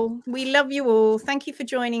all. We love you all. Thank you for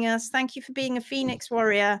joining us. Thank you for being a Phoenix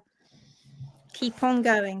warrior. Keep on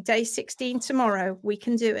going. Day 16 tomorrow. We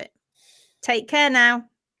can do it. Take care now.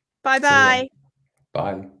 Bye-bye.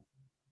 Bye.